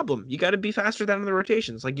is a problem. You got to be faster than the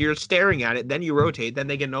rotations. Like, you're staring at it, then you rotate, then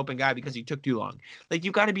they get an open guy because you took too long. Like,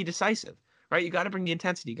 you got to be decisive, right? You got to bring the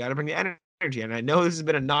intensity, you got to bring the energy. And I know this has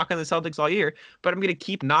been a knock on the Celtics all year, but I'm going to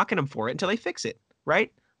keep knocking them for it until they fix it, right?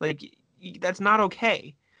 Like, that's not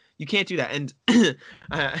okay. You can't do that. And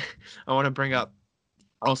I want to bring up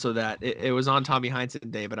also that it was on Tommy Heinsohn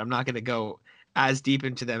Day, but I'm not going to go as deep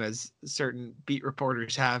into them as certain beat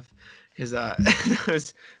reporters have. Because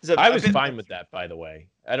I was fine with that, by the way.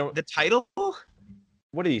 I don't. The title.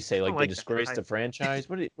 What did he say? Like, they like disgraced the franchise?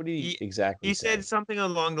 What did he exactly He say? said something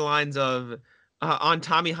along the lines of, on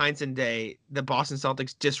Tommy Heinsohn Day, the Boston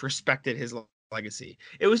Celtics disrespected his legacy.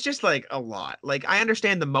 It was just like a lot. Like, I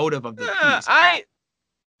understand the motive of the piece.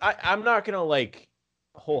 I'm not gonna like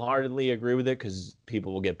wholeheartedly agree with it because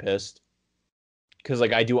people will get pissed. Because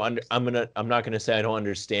like I'm not gonna say I don't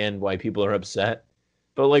understand why people are upset,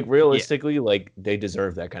 but like realistically, like they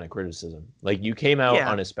deserve that kind of criticism. Like you came out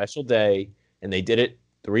on a special day, and they did it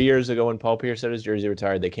 3 years ago when Paul Pierce had his jersey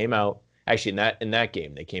retired. They came out actually in that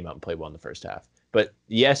game. They came out and played well in the first half. But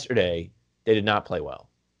yesterday they did not play well.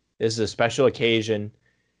 This is a special occasion.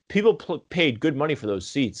 People paid good money for those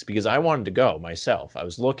seats because I wanted to go myself. I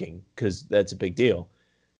was looking because that's a big deal,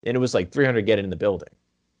 and it was like $300 to get in the building.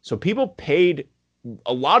 So people paid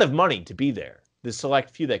a lot of money to be there. The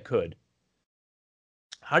select few that could.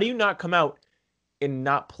 How do you not come out and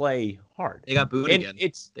not play hard? They got booed again.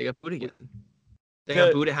 They got booed again. They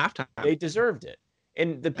got booed at halftime. They deserved it.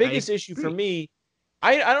 And the biggest issue for me,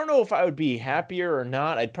 I don't know if I would be happier or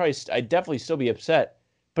not. I'd definitely still be upset.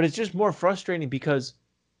 But it's just more frustrating because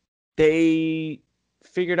they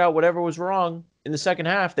figured out whatever was wrong in the second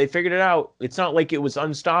half. They figured it out. It's not like it was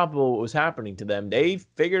unstoppable what was happening to them. They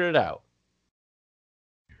figured it out.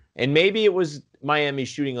 And maybe it was Miami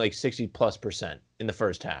shooting like 60+% in the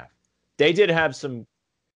first half. They did have some.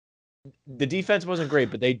 The defense wasn't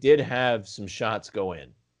great, but they did have some shots go in.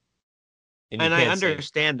 And I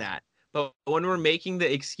understand that. But when we're making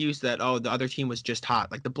the excuse that, the other team was just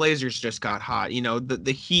hot, like the Blazers just got hot,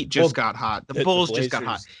 the Heat just got hot, the Bulls just got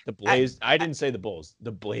hot. I didn't say the Bulls.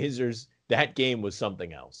 The Blazers, that game was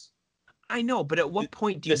something else. I know, but at what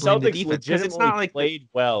point do you blame the defense? Because it's not like played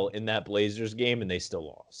well in that Blazers game and they still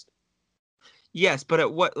lost. Yes,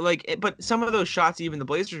 but but some of those shots even the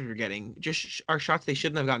Blazers were getting just are shots they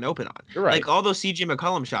shouldn't have gotten open on. You're right. Like all those CJ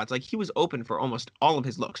McCollum shots, like he was open for almost all of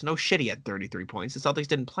his looks. No shit, he had 33 points. The Celtics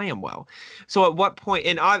didn't play him well. So at what point?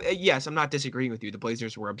 And yes, I'm not disagreeing with you. The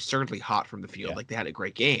Blazers were absurdly hot from the field. Yeah. Like they had a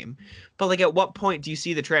great game. But like at what point do you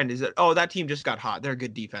see the trend? Is that that team just got hot? They're a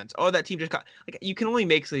good defense. That team just got like you can only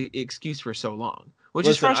make the excuse for so long. Which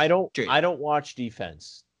is frustrating. I don't watch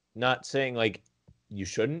defense. Not saying like you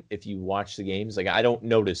shouldn't if you watch the games. Like I don't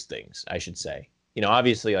notice things, I should say.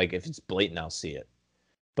 Obviously like if it's blatant, I'll see it.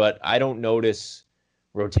 But I don't notice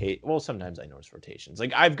sometimes I notice rotations.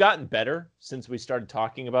 Like I've gotten better since we started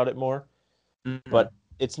talking about it more. Mm-hmm. But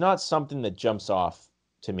it's not something that jumps off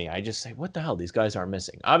to me. I just say, what the hell? These guys aren't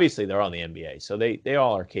missing. Obviously they're on the NBA, so they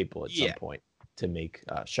all are capable at some point to make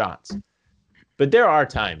shots. But there are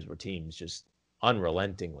times where teams just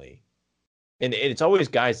unrelentingly, and it's always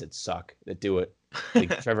guys that suck that do it.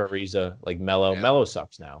 Like Trevor Ariza, like Melo. Yeah. Melo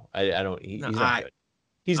sucks now. He's not good.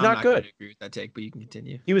 I'm not good. I agree with that take, but you can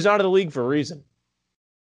continue. He was out of the league for a reason.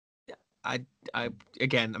 Yeah,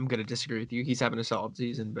 again, I'm gonna disagree with you. He's having a solid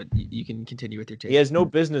season, but you can continue with your take. He has no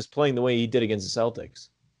business playing the way he did against the Celtics.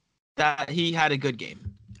 That he had a good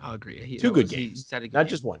game. I'll agree. Two good games, not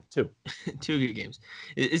just one. Two. Two good games.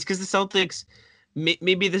 It's because the Celtics.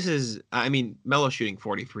 Maybe this is. I mean, Melo shooting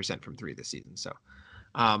 40% from three this season. So,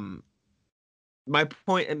 my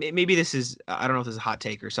point, maybe this is, I don't know if this is a hot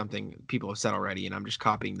take or something people have said already, and I'm just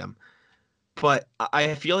copying them. But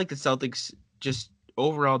I feel like the Celtics just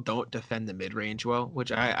overall don't defend the mid-range well,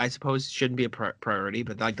 which I suppose shouldn't be a priority.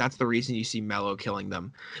 But like that's the reason you see Melo killing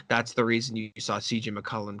them. That's the reason you saw CJ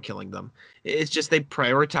McCollum killing them. It's just they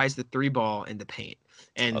prioritize the three ball and the paint.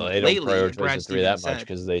 And they don't prioritize the three that much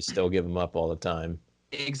because they still give them up all the time.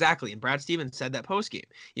 Exactly. And Brad Stevens said that post game.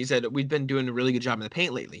 He said, we've been doing a really good job in the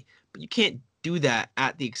paint lately, but you can't do that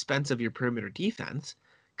at the expense of your perimeter defense.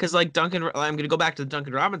 Because like I'm going to go back to the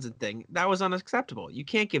Duncan Robinson thing. That was unacceptable. You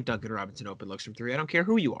can't give Duncan Robinson open looks from three. I don't care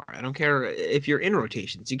who you are. I don't care if you're in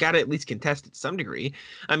rotations. You got to at least contest it to some degree.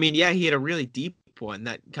 I mean, yeah, he had a really deep one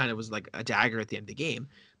that kind of was like a dagger at the end of the game.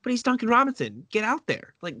 But he's Duncan Robinson. Get out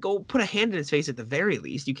there. Like, go put a hand in his face at the very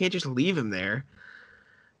least. You can't just leave him there.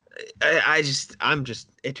 I'm just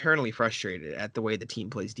eternally frustrated at the way the team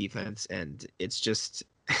plays defense, and it's just,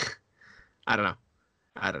 I don't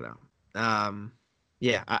know.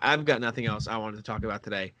 Yeah, I've got nothing else I wanted to talk about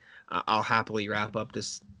today. I'll happily wrap up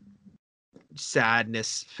this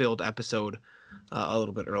sadness-filled episode a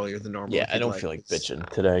little bit earlier than normal. Yeah, I don't feel like bitching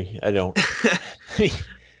today. I don't.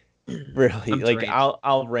 Really, like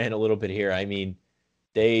I'll rant a little bit here. I mean,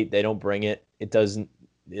 they don't bring it. It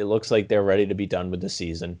looks like they're ready to be done with the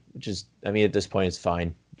season, which is, I mean, at this point, it's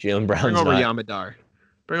fine. Jaylen Brown's Bring over Yamadar.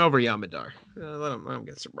 Bring over Yamadar. Let him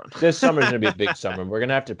get some run. This summer's going to be a big summer. We're going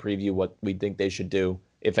to have to preview what we think they should do,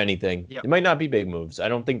 if anything. Yep. It might not be big moves. I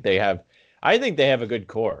think they have a good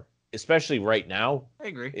core, especially right now. I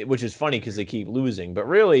agree. Which is funny because they keep losing. But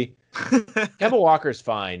really, Kemba Walker's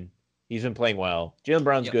fine. He's been playing well. Jaylen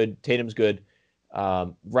Brown's good. Tatum's good.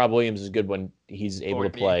 Rob Williams is good when he's able to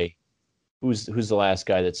play. Who's the last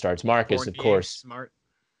guy that starts? Marcus, of course. Smart.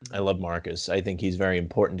 I love Marcus. I think he's very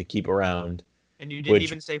important to keep around. And you didn't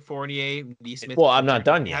even say Fournier, Nesmith. Well, I'm not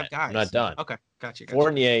done yet. I'm not done. Okay, gotcha.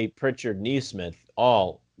 Fournier, Pritchard, Nesmith,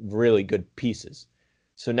 all really good pieces.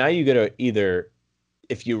 So now you got to either,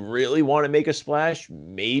 if you really want to make a splash,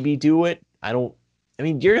 maybe do it. You're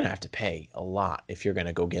going to have to pay a lot if you're going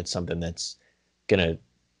to go get something that's going to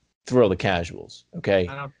thrill the casuals. Okay.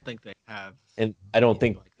 I don't think they have. And I don't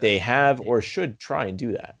think they have or should try and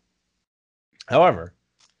do that. However,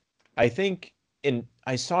 I think, and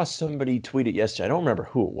I saw somebody tweet it yesterday. I don't remember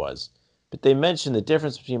who it was, but they mentioned the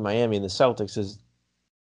difference between Miami and the Celtics is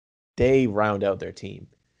they round out their team.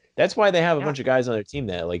 That's why they have a bunch of guys on their team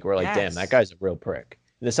that we're like, damn, that guy's a real prick.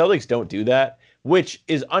 And the Celtics don't do that, which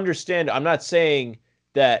is understandable. I'm not saying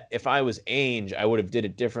that if I was Ainge, I would have did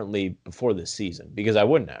it differently before this season, because I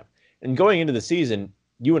wouldn't have. And going into the season,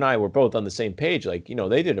 you and I were both on the same page. They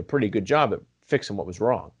did a pretty good job at fixing what was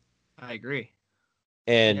wrong. I agree.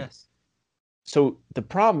 And so the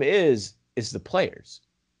problem is the players.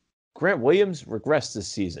 Grant Williams regressed this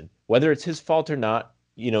season, whether it's his fault or not.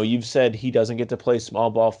 You've said he doesn't get to play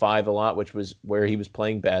small ball 5 a lot, which was where he was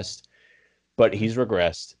playing best, but he's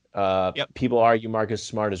regressed. People argue Marcus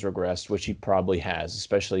Smart has regressed, which he probably has,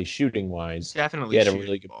 especially shooting wise. Definitely. He had a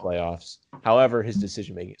really good playoffs. However, his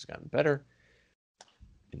decision making has gotten better.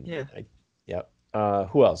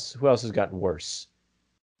 Who else? Who else has gotten worse?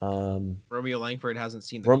 Romeo Langford hasn't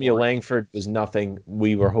seen the Romeo court. Langford was nothing.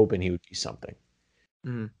 We were hoping he would be something.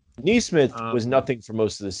 Mm-hmm. Nesmith was nothing for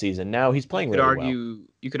most of the season. Now he's playing really well.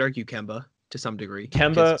 You could argue Kemba to some degree.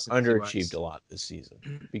 Kemba underachieved a lot this season.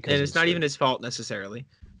 And it's not even his fault necessarily.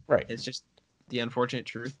 Right. It's just the unfortunate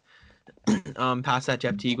truth. Past that,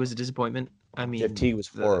 Jeff Teague was a disappointment. Jeff Teague was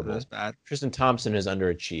horrible. That was bad. Tristan Thompson has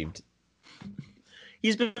underachieved.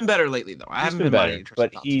 He's been better lately, though. I haven't been better,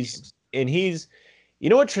 but he's you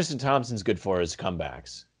know what Tristan Thompson's good for is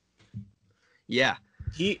comebacks. Yeah.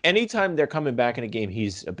 Anytime they're coming back in a game,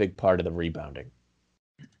 he's a big part of the rebounding.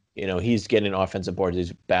 He's getting offensive boards,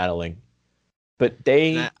 he's battling. But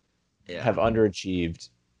they have underachieved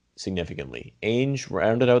significantly. Ainge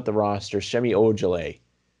rounded out the roster. Shemi Ojale,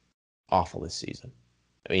 awful this season.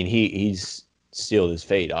 He's sealed his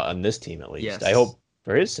fate on this team at least. Yes. I hope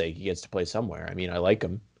for his sake he gets to play somewhere. I like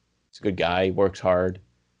him. He's a good guy, works hard.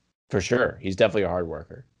 For sure. He's definitely a hard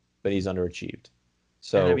worker, but he's underachieved.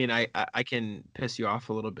 So I can piss you off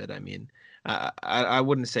a little bit. I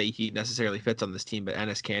wouldn't say he necessarily fits on this team, but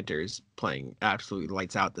Enes Kanter is playing absolutely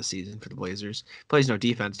lights out this season for the Blazers. Plays no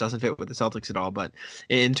defense, doesn't fit with the Celtics at all. But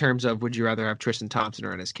in terms of would you rather have Tristan Thompson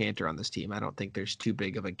or Enes Kanter on this team, I don't think there's too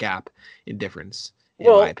big of a gap in difference, in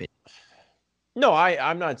my opinion. No,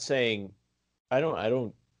 I'm not saying I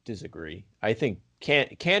don't disagree. I think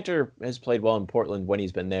Kanter has played well in Portland when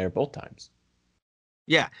he's been there both times.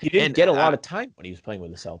 Yeah. He didn't get a lot of time when he was playing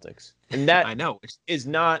with the Celtics. And that I know is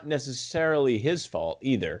not necessarily his fault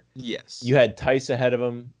either. Yes. You had Tice ahead of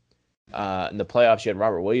him. In the playoffs, you had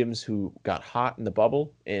Robert Williams, who got hot in the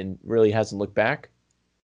bubble and really hasn't looked back.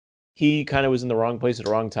 He kind of was in the wrong place at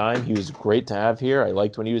the wrong time. He was great to have here. I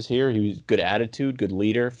liked when he was here. He was good attitude, good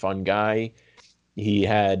leader, fun guy. He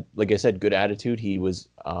had, like I said, good attitude. He was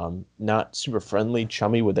not super friendly,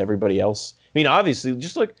 chummy with everybody else. Obviously,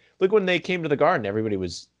 just look when they came to the Garden, everybody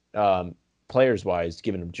was players-wise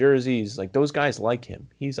giving him jerseys. Those guys like him.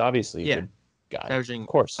 He's obviously a good guy. Averaging of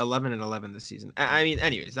course 11-11 this season.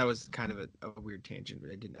 Anyways, that was kind of a weird tangent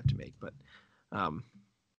that I didn't have to make, but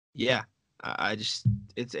I just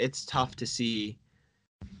it's tough to see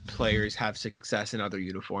players have success in other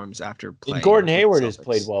uniforms after playing. Gordon Hayward has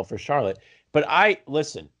played well for Charlotte, but I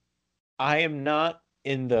am not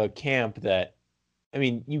in the camp that.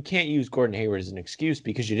 You can't use Gordon Hayward as an excuse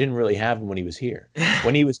because you didn't really have him when he was here.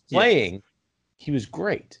 When he was playing, he was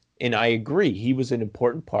great. And I agree, he was an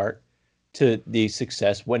important part to the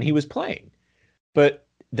success when he was playing. But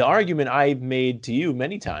the argument I've made to you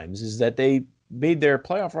many times is that they made their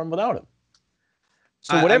playoff run without him.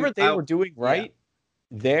 So whatever they were doing right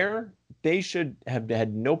there, they should have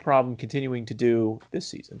had no problem continuing to do this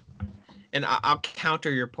season. And I'll counter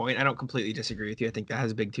your point. I don't completely disagree with you. I think that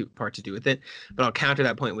has a big part to do with it. But I'll counter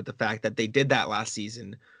that point with the fact that they did that last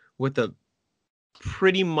season with a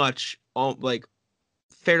pretty much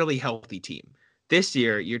fairly healthy team. This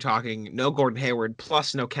year, you're talking no Gordon Hayward,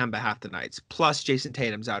 plus no Kemba half the nights, plus Jason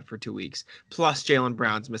Tatum's out for 2 weeks, plus Jaylen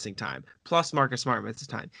Brown's missing time, plus Marcus Smart misses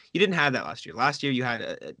time. You didn't have that last year. Last year, you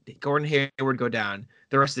had Gordon Hayward go down.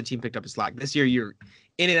 The rest of the team picked up his slack. This year, you're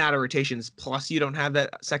in and out of rotations, plus you don't have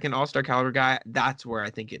that second all-star caliber guy. That's where I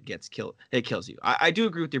think it gets killed. It kills you. I do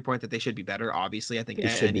agree with your point that they should be better. Obviously, I think they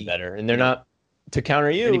should be better. And they're not, to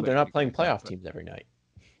counter you, they're not playing playoff teams every night.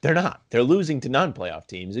 They're not. They're losing to non-playoff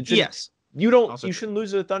teams. It should, yes. You shouldn't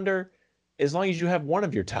lose to the Thunder as long as you have one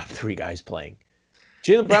of your top 3 guys playing.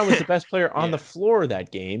 Jaylen Brown was the best player on the floor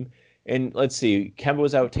that game. And let's see, Kemba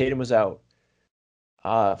was out, Tatum was out.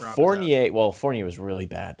 Fournier was really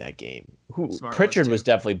bad that game. Pritchard was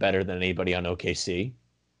definitely better than anybody on OKC.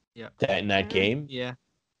 Yeah. In that game. Yeah.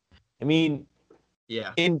 I mean,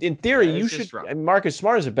 yeah. In theory, you should. Marcus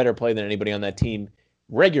Smart is a better player than anybody on that team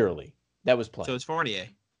regularly. That was playing. So it's Fournier.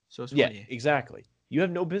 Yeah, exactly. You have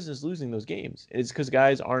no business losing those games. It's because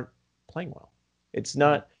guys aren't playing well. It's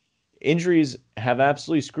not. Injuries have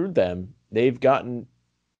absolutely screwed them. They've gotten,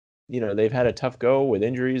 they've had a tough go with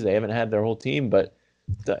injuries. They haven't had their whole team, but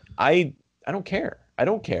I don't care. I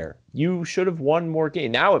don't care. You should have won more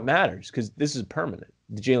games. Now it matters because this is permanent.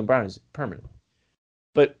 The Jaylen Brown is permanent.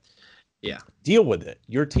 But yeah, deal with it.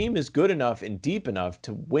 Your team is good enough and deep enough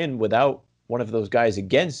to win without one of those guys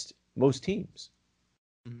against most teams,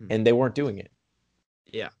 and they weren't doing it.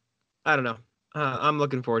 Yeah, I don't know. I'm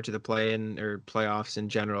looking forward to the play-in or playoffs in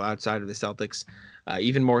general outside of the Celtics,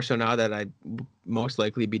 even more so now that I'd most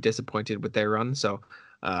likely be disappointed with their run. So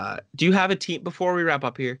do you have a team, before we wrap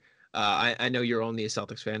up here, I know you're only a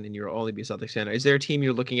Celtics fan and you'll only be a Celtics fan. Is there a team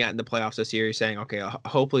you're looking at in the playoffs this year? You're saying, okay,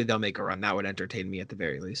 hopefully they'll make a run. That would entertain me at the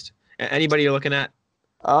very least. Anybody you're looking at?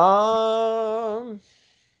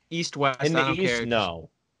 East, West, in the I don't East, care. no.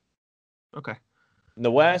 Okay. In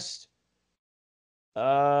the West,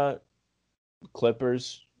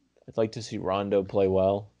 Clippers. I'd like to see Rondo play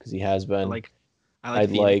well because he has been.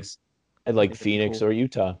 I'd like Phoenix cool. Or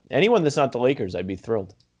Utah. Anyone that's not the Lakers, I'd be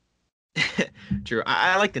thrilled. True.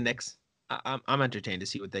 I like the Knicks. I'm entertained to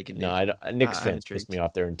see what they can do. No, Knicks fans piss me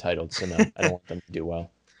off. They're entitled, so no, I don't want them to do well.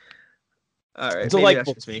 All right, it's a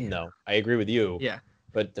likable team. No, I agree with you. Yeah,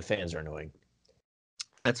 but the fans are annoying.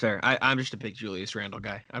 That's fair. I'm just a big Julius Randle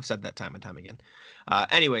guy. I've said that time and time again.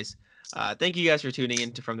 Anyways, thank you guys for tuning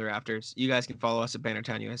in to From the Rafters. You guys can follow us at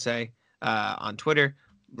Bannertown USA on Twitter.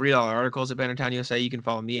 Read all our articles at Bannertown USA. You can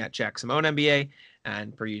follow me at Jack Simone NBA.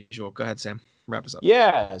 And per usual, go ahead, Sam. Wrap us up.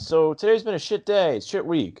 Yeah, so today's been a shit day. It's shit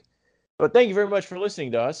week. But thank you very much for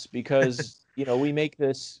listening to us because, we make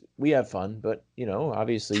this, we have fun. But,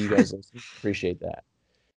 obviously you guys listen. Appreciate that.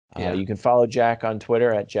 Yeah. You can follow Jack on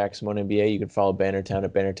Twitter at Jack Simone NBA. You can follow Bannertown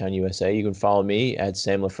at Bannertown USA. You can follow me at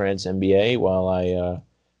Sam LaFrance NBA while I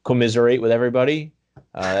commiserate with everybody.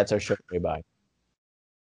 That's our show. Bye.